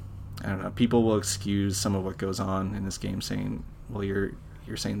 I don't know, people will excuse some of what goes on in this game saying, well, you're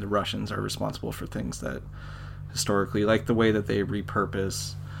saying the Russians are responsible for things that historically, like the way that they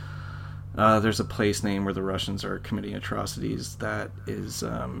repurpose, there's a place name where the Russians are committing atrocities that is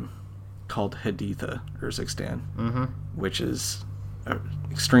called Haditha, Urzikstan, which is an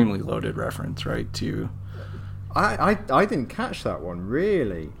extremely loaded reference, right, to... I didn't catch that one,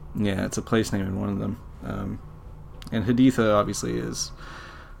 really. Yeah, it's a place name in one of them. And Haditha obviously is...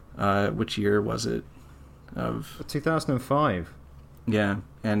 which year was it? Of 2005. Yeah,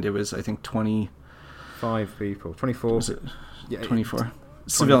 and it was, I think, 5 people. 24. Was it? Yeah, 24.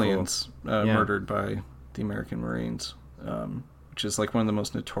 Civilians 24. Murdered by the American Marines, which is like one of the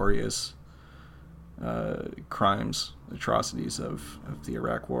most notorious crimes, atrocities of the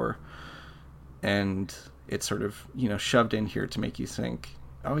Iraq War. And it's sort of, shoved in here to make you think,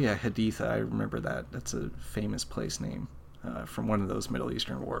 oh yeah, Haditha, I remember that. That's a famous place name from one of those Middle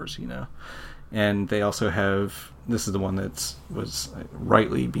Eastern wars, And they also have, this is the one that was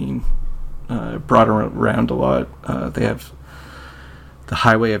rightly being brought around a lot. They have the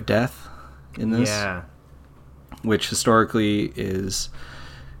Highway of Death in this, which historically is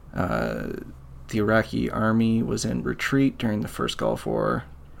the Iraqi army was in retreat during the first Gulf War.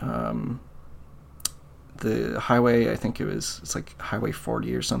 The highway, I think it's like Highway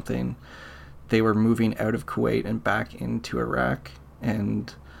 40 or something. They were moving out of Kuwait and back into Iraq,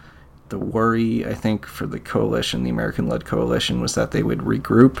 and the worry, I think, for the coalition, the American-led coalition, was that they would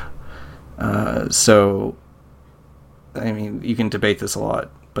regroup. So, I mean, you can debate this a lot,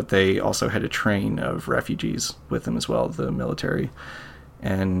 but they also had a train of refugees with them as well, the military,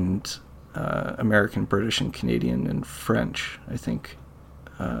 and American, British, and Canadian, and French, I think,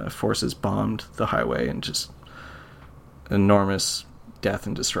 forces bombed the highway, and just enormous death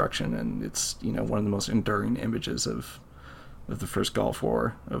and destruction. And it's, one of the most enduring images of the first Gulf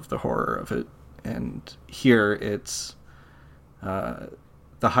War, of the horror of it. And here it's the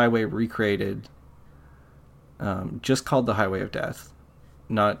highway recreated, just called the Highway of Death,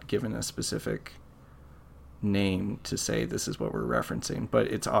 not given a specific name to say this is what we're referencing, but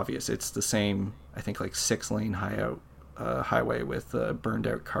it's obvious. It's the same, I think, like 6-lane highway with burned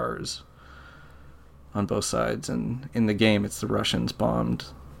out cars on both sides. And in the game, it's the Russians bombed,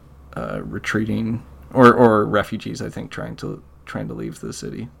 retreating, or refugees, I think, trying to leave the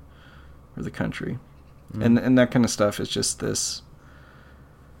city or the country. And that kind of stuff is just this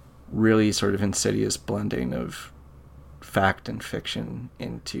really sort of insidious blending of fact and fiction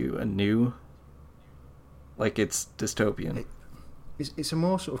into a new, like, it's dystopian. It's a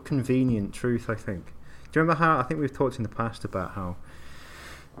more sort of convenient truth, I think. Do you remember how, I think we've talked in the past about how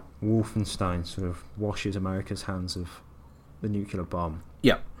Wolfenstein sort of washes America's hands of the nuclear bomb?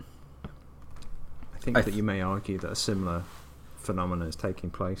 Yeah. I think that you may argue that a similar phenomenon is taking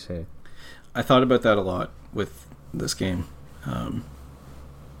place here. I thought about that a lot with this game.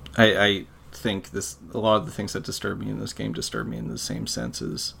 I think a lot of the things that disturb me in this game disturb me in the same sense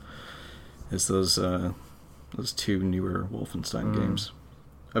as those two newer Wolfenstein games.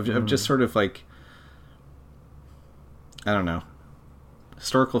 Of just sort of like, I don't know.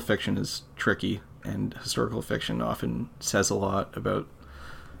 Historical fiction is tricky, and historical fiction often says a lot about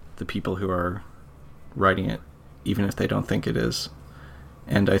the people who are writing it, even if they don't think it is.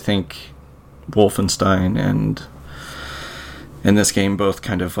 And I think Wolfenstein and this game both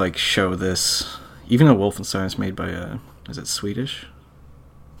kind of like show this, even though Wolfenstein is made by is it Swedish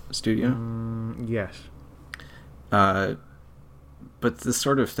studio? Yes. But this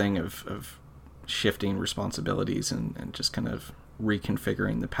sort of thing of shifting responsibilities and just kind of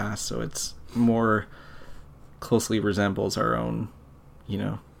reconfiguring the past so it's more closely resembles our own,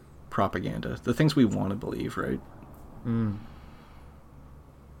 propaganda. The things we want to believe, right?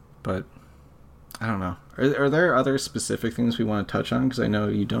 But I don't know. Are there other specific things we want to touch on? Because I know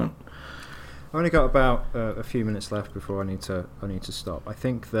you don't only got about a few minutes left before I need to stop. I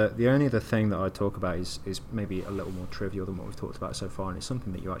think that the only other thing that I'd talk about is maybe a little more trivial than what we've talked about so far, and it's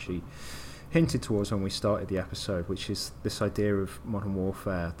something that you actually hinted towards when we started the episode, which is this idea of Modern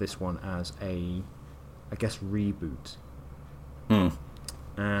Warfare, this one as a, I guess, reboot.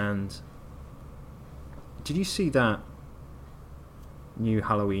 And did you see that new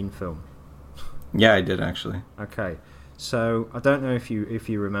Halloween film? Yeah, I did actually. Okay, so I don't know if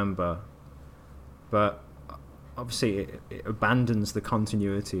you remember, but obviously it abandons the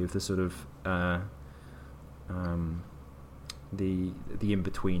continuity of the sort of the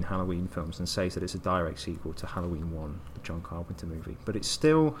in-between Halloween films and says that it's a direct sequel to Halloween 1, the John Carpenter movie. But it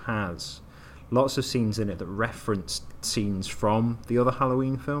still has lots of scenes in it that reference scenes from the other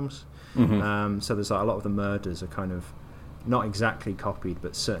Halloween films. So there's like a lot of the murders are kind of not exactly copied,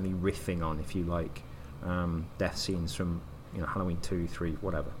 but certainly riffing on, if you like, death scenes from Halloween 2, 3,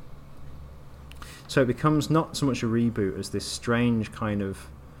 whatever. So it becomes not so much a reboot as this strange kind of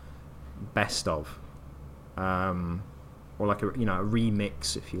best of, or like a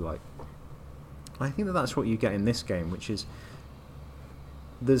remix, if you like. I think that's what you get in this game, which is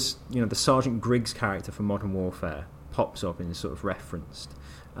there's the Sergeant Griggs character from Modern Warfare pops up and is sort of referenced.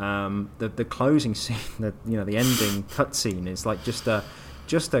 The closing scene, the ending cutscene is like just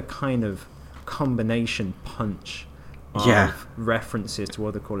a kind of combination punch of references to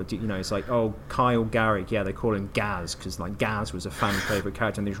other Call of Duty. It's like, oh, Kyle Garrick, they call him Gaz because like Gaz was a fan favourite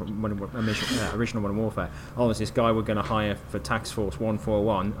character in the original Modern Warfare. Oh, there's this guy we're going to hire for Task Force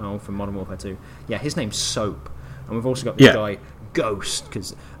 141 from Modern Warfare 2. Yeah, his name's Soap, and we've also got this guy Ghost,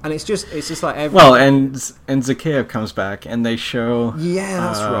 and it's just like every... Well, and Zakhaev comes back and they show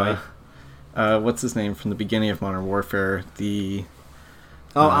that's right. What's his name from the beginning of Modern Warfare, the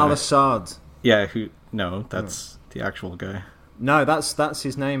Al-Assad. That's the actual guy. No, that's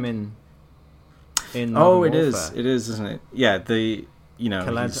his name in Modern Warfare. It is, isn't it? Yeah,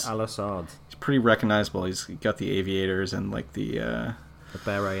 Khaled Al-Assad. He's pretty recognizable. He's got the aviators and like the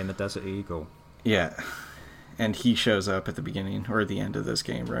beret and the Desert Eagle. Yeah. And he shows up at the beginning or at the end of this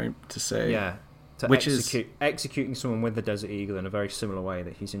game, right? To say... Yeah. Executing someone with the Desert Eagle in a very similar way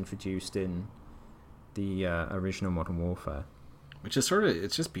that he's introduced in the original Modern Warfare. Which is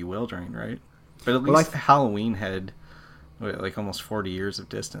it's just bewildering, right? But at least Halloween had like almost 40 years of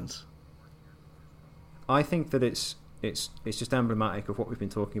distance. I think that it's just emblematic of what we've been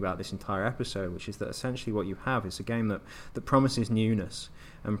talking about this entire episode, which is that essentially what you have is a game that promises newness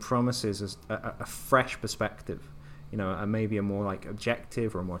and promises a fresh perspective, maybe a more like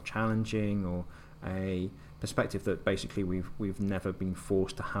objective or a more challenging or a perspective that basically we've never been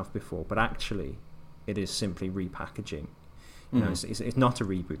forced to have before. But actually, it is simply repackaging. It's not a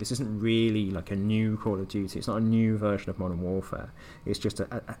reboot. This isn't really like a new Call of Duty. It's not a new version of Modern Warfare. It's just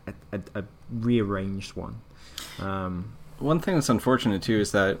a rearranged one. One thing that's unfortunate too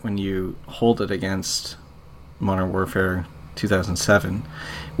is that when you hold it against Modern Warfare 2007,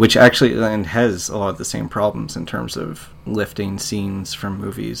 which actually then has a lot of the same problems in terms of lifting scenes from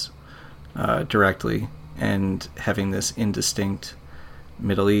movies directly and having this indistinct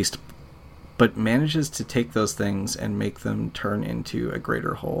Middle East, but manages to take those things and make them turn into a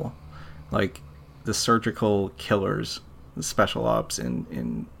greater whole. Like the surgical killers, the special ops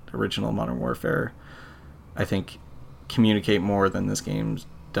in original Modern Warfare, I think communicate more than this game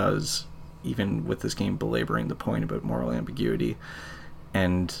does, even with this game belaboring the point about moral ambiguity.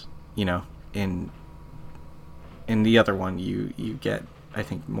 And in the other one you get, I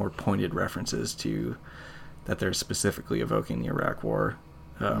think, more pointed references to that they're specifically evoking the Iraq War.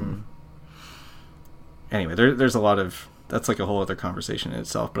 Anyway, there's a lot of... That's like a whole other conversation in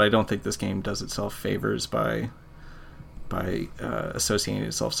itself, but I don't think this game does itself favors by associating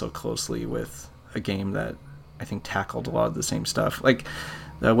itself so closely with a game that I think tackled a lot of the same stuff. Like,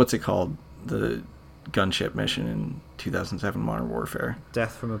 what's it called? The gunship mission in 2007 Modern Warfare.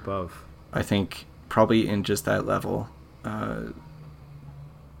 Death from Above. I think probably in just that level,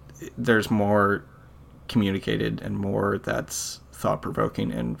 there's more communicated and more that's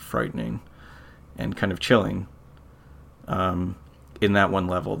thought-provoking and frightening and kind of chilling in that one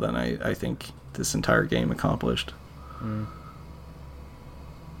level than I think this entire game accomplished.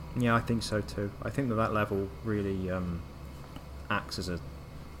 Yeah, I think so too. I think that level really acts as a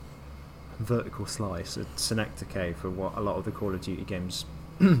vertical slice, a synecdoche for what a lot of the Call of Duty games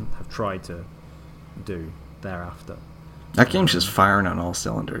have tried to do thereafter. That game's just firing on all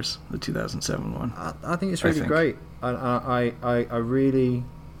cylinders, the 2007 one. I think it's really great. I really...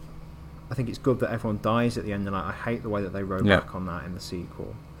 I think it's good that everyone dies at the end, and I hate the way that they wrote back on that in the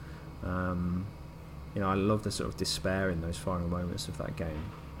sequel. I love the sort of despair in those final moments of that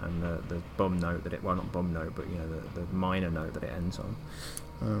game. and the bum note that it, not bum note, but the minor note that it ends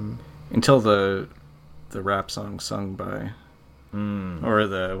on. Until the rap song sung by,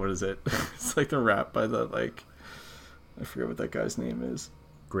 or what is it? It's like the rap by I forget what that guy's name is.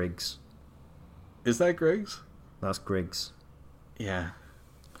 Griggs. Is that Griggs? That's Griggs. Yeah,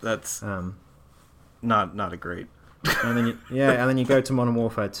 that's not a great. And then you go to Modern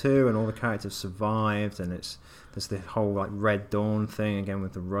Warfare 2, and all the characters survived, and there's the whole Red Dawn thing again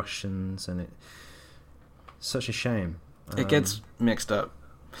with the Russians, and it's such a shame. It gets mixed up.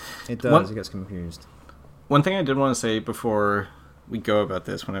 It does. It gets confused. One thing I did want to say before we go about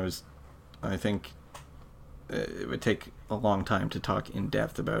this, I think it would take a long time to talk in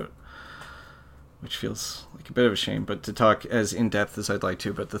depth about, which feels like a bit of a shame, but to talk as in depth as I'd like to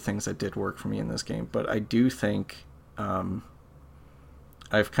about the things that did work for me in this game. But I do think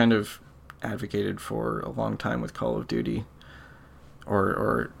I've kind of advocated for a long time with Call of Duty,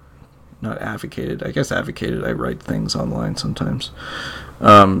 or not advocated, I guess advocated, I write things online sometimes,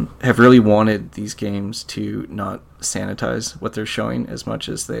 have really wanted these games to not sanitize what they're showing as much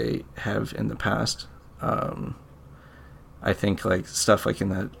as they have in the past. I think stuff like in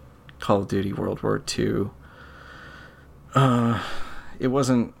that Call of Duty World War II, it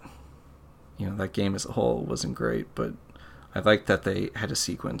wasn't, that game as a whole wasn't great, but I liked that they had a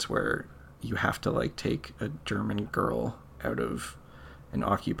sequence where you have to take a German girl out of an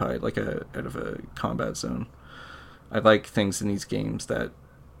occupied, out of a combat zone. I like things in these games that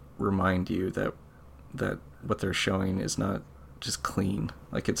remind you that what they're showing is not just clean.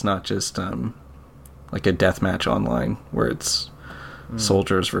 It's not just like a deathmatch online where it's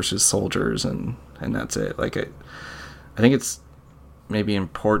soldiers versus soldiers and that's it. I think it's maybe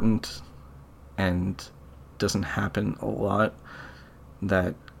important and doesn't happen a lot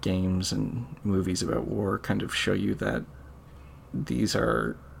that games and movies about war kind of show you that these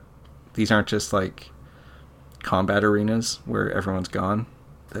aren't just combat arenas where everyone's gone,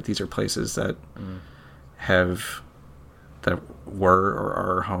 that these are places that were or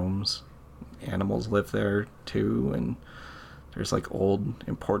are homes. Animals live there too, and there's old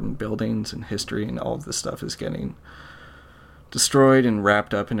important buildings and history, and all of this stuff is getting destroyed and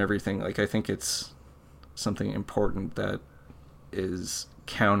wrapped up in everything. I think it's something important that is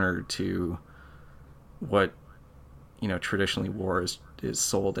counter to what traditionally war is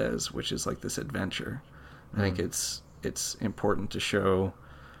sold as, which is this adventure. I think it's important to show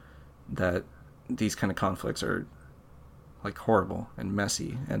that these kind of conflicts are horrible and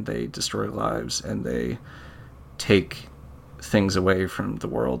messy, and they destroy lives, and they take things away from the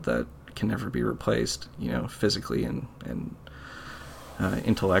world that can never be replaced, physically and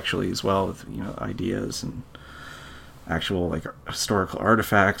intellectually as well, with ideas and actual historical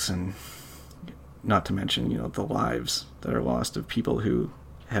artifacts, and not to mention the lives that are lost of people who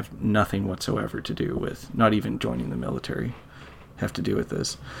have nothing whatsoever to do with, not even joining the military, have to do with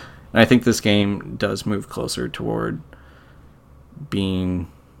this. And I think this game does move closer toward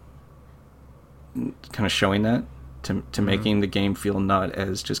being kind of showing that, to making the game feel not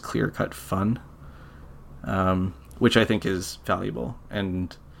as just clear-cut fun, which I think is valuable.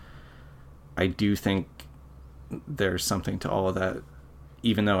 And I do think there's something to all of that,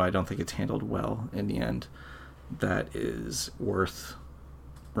 even though I don't think it's handled well in the end, that is worth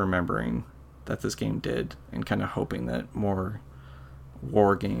remembering that this game did, and kind of hoping that more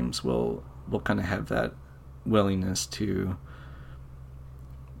war games will kind of have that willingness to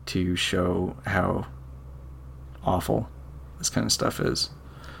show how awful this kind of stuff is.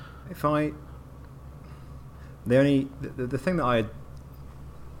 The thing that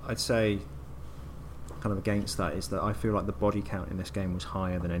I'd say kind of against that is that I feel like the body count in this game was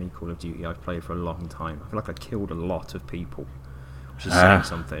higher than any Call of Duty I've played for a long time. I feel like I killed a lot of people, which is saying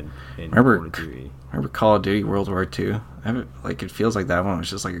something in Call of Duty. Remember Call of Duty World War II? It feels like that one was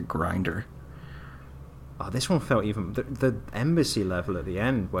just a grinder. Oh, this one felt even... The embassy level at the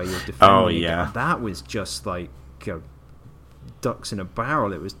end where you're defending... Oh, yeah. That was just ducks in a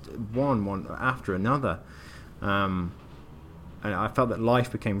barrel. It was one after another. And I felt that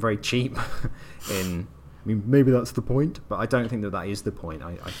life became very cheap in... I mean, maybe that's the point, but I don't think that is the point.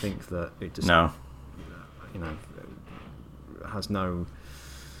 I think that it just... No. Has no...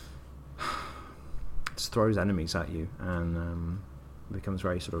 just throws enemies at you and becomes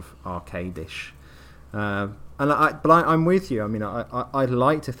very sort of arcade-ish. But I'm with you. I mean, I'd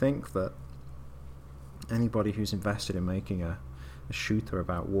like to think that anybody who's invested in making a shooter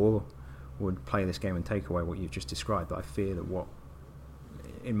about war would play this game and take away what you've just described. But I fear that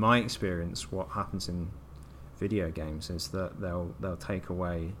in my experience, what happens in video games is that they'll take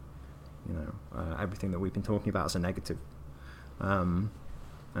away, everything that we've been talking about as a negative.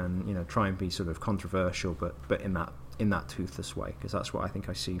 and try and be sort of controversial, but in that toothless way, because that's what I think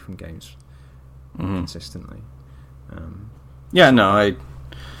I see from games consistently. I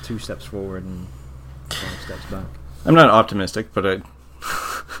 2 steps forward and 5 steps back. I'm not optimistic, but I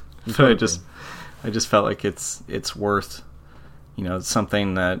just felt like it's worth,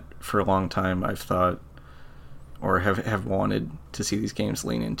 something that for a long time I've thought or have wanted to see these games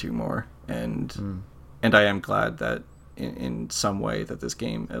lean into more, and I am glad that in some way that this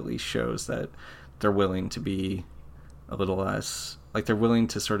game at least shows that they're willing to be a little less, like they're willing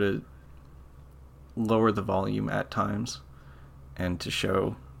to sort of lower the volume at times and to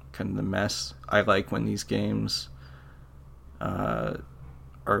show kind of the mess. I like when these games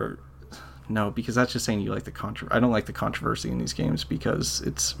because that's just saying you like the I don't like the controversy in these games because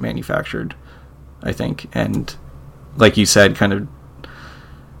it's manufactured, I think, and like you said, kind of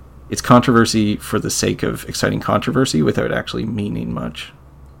it's controversy for the sake of exciting controversy without actually meaning much,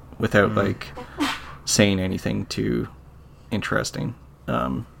 without like saying anything too interesting.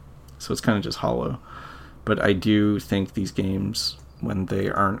 So it's kind of just hollow. But I do think these games, when they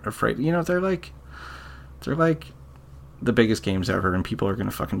aren't afraid, they're like the biggest games ever, and people are gonna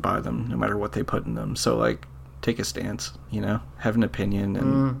fucking buy them no matter what they put in them. So like, take a stance, have an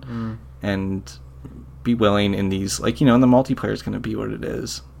opinion, and be willing in these, like, and the multiplayer is gonna be what it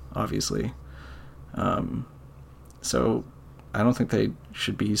is, obviously. So I don't think they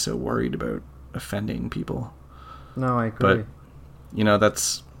should be so worried about offending people. No, I agree. But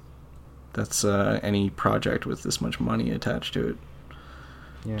that's any project with this much money attached to it.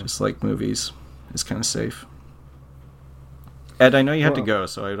 Yeah. Just like movies, is kind of safe. Ed, I know you had to go,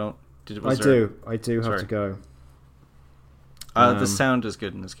 so I don't. I do have to go. The sound is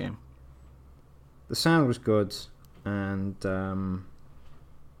good in this game. The sound was good, and no,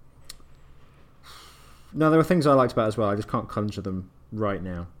 there were things I liked about it as well. I just can't conjure them right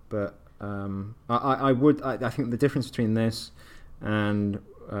now. But I think the difference between this and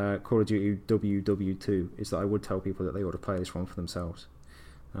Call of Duty WW2 is that I would tell people that they ought to play this one for themselves,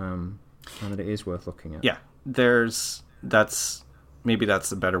 and that it is worth looking at. Yeah, that's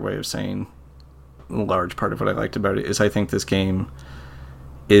the better way of saying a large part of what I liked about it is I think this game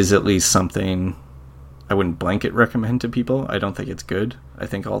is at least something I wouldn't blanket recommend to people. I don't think it's good. I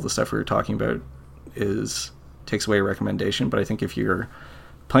think all the stuff we were talking about takes away a recommendation, but I think if you're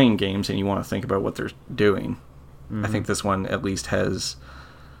playing games and you want to think about what they're doing, I think this one at least has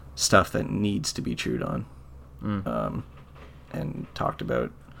stuff that needs to be chewed on and talked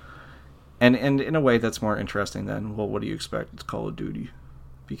about. And in a way that's more interesting than, well, what do you expect? It's Call of Duty.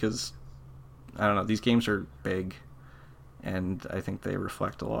 Because, I don't know, these games are big, and I think they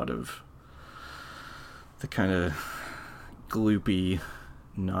reflect a lot of the kind of gloopy,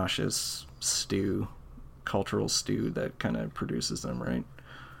 nauseous cultural stew that kind of produces them, right?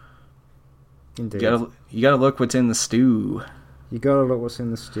 Indeed. You gotta look what's in the stew. You gotta look what's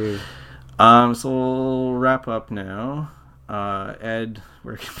in the stew. So we'll wrap up now. Ed,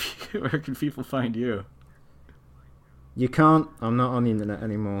 where can people find you? You can't. I'm not on the internet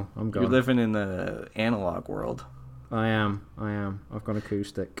anymore. I'm gone. You're living in the analog world. I am. I've got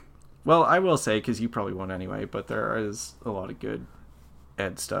acoustic. Well, I will say, because you probably won't anyway, but there is a lot of good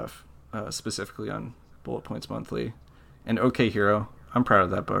Ed stuff, specifically on Bullet Points Monthly. And OK Hero, I'm proud of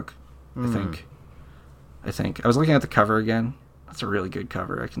that book, I think. I was looking at the cover again. That's a really good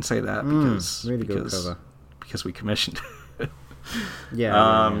cover. I can say that good cover. Because we commissioned it.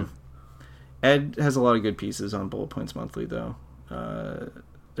 Yeah. Ed has a lot of good pieces on Bullet Points Monthly, though.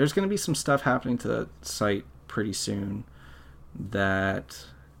 There's going to be some stuff happening to that site pretty soon that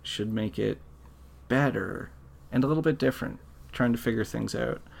should make it better and a little bit different. Trying to figure things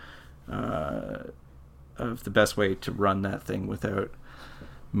out of the best way to run that thing without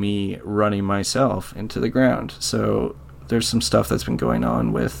me running myself into the ground. So there's some stuff that's been going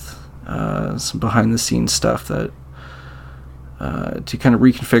on with some behind-the-scenes stuff that to kind of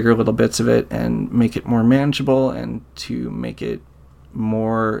reconfigure little bits of it and make it more manageable and to make it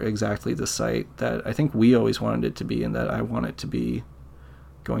more exactly the site that I think we always wanted it to be and that I want it to be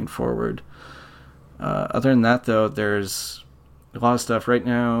going forward. Other than that, though, there's a lot of stuff right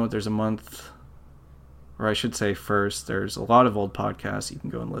now. There's a month, or I should say first, there's a lot of old podcasts you can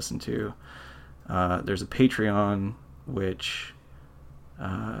go and listen to. There's a Patreon, which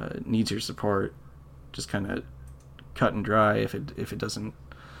needs your support. Just kind of cut and dry if it doesn't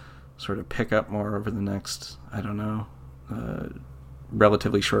sort of pick up more over the next, I don't know,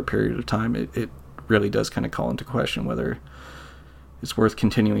 relatively short period of time. It really does kind of call into question whether it's worth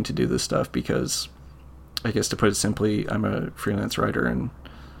continuing to do this stuff, because I guess to put it simply, I'm a freelance writer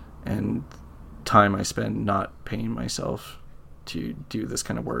and time I spend not paying myself to do this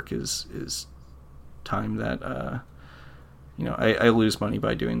kind of work is time that I lose money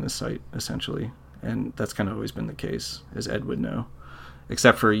by doing this site, essentially, and that's kind of always been the case, as Ed would know,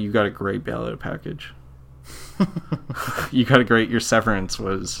 except for you got a great bailout package. Your severance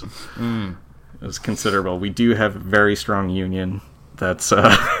was considerable. We do have a very strong union that's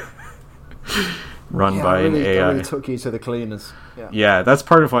run by an AI. That really took you to the cleaners. Yeah, that's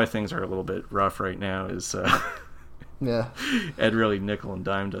part of why things are a little bit rough right now, is Ed really nickel and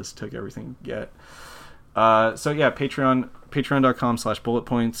dimed us, took everything you get.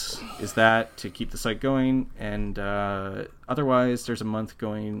 patreon.com/bulletpoints is that to keep the site going, and otherwise there's a month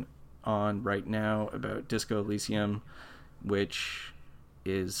going on right now about Disco Elysium, which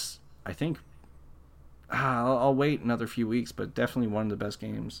is, I think, I'll wait another few weeks, but definitely one of the best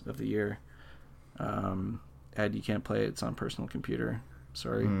games of the year. Ed, you can't play it, it's on personal computer,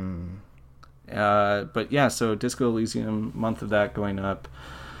 sorry. But yeah, so Disco Elysium, month of that going up.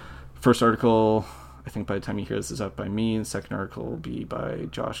 First article, I think by the time you hear this, is up by me. The second article will be by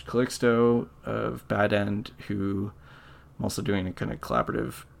Josh Calixto of Bad End, who I'm also doing a kind of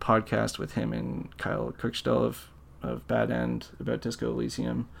collaborative podcast with him and Kyle Kirkstell of Bad End about Disco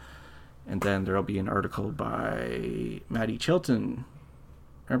Elysium. And then there'll be an article by Maddie Chilton.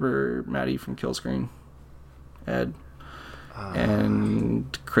 Remember Maddie from Killscreen? Ed?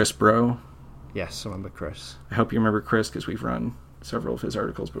 And Chris Bro. Yes, I remember Chris. I hope you remember Chris, because we've run several of his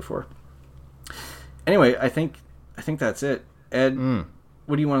articles before. Anyway, I think that's it. Ed,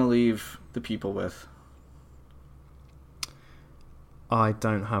 what do you want to leave the people with? I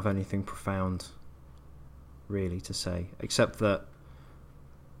don't have anything profound, really, to say, except that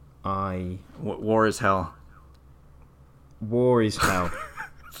war is hell. War is hell.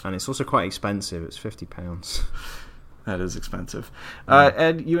 And it's also quite expensive. It's £50. That is expensive.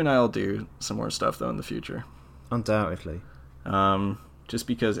 Ed, you and I will do some more stuff, though, in the future. Undoubtedly. Just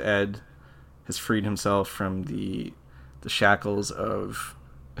because Ed has freed himself from the shackles of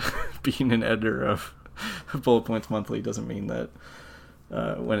being an editor of Bullet Points Monthly doesn't mean that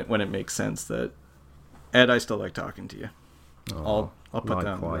when it makes sense that, Ed, I still like talking to you. Oh, I'll put that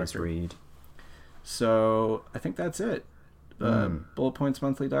on the record. Reed. So I think that's it.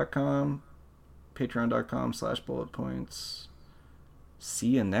 BulletPointsMonthly.com, Patreon.com/bulletpoints. See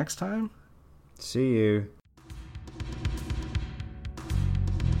you next time. See you.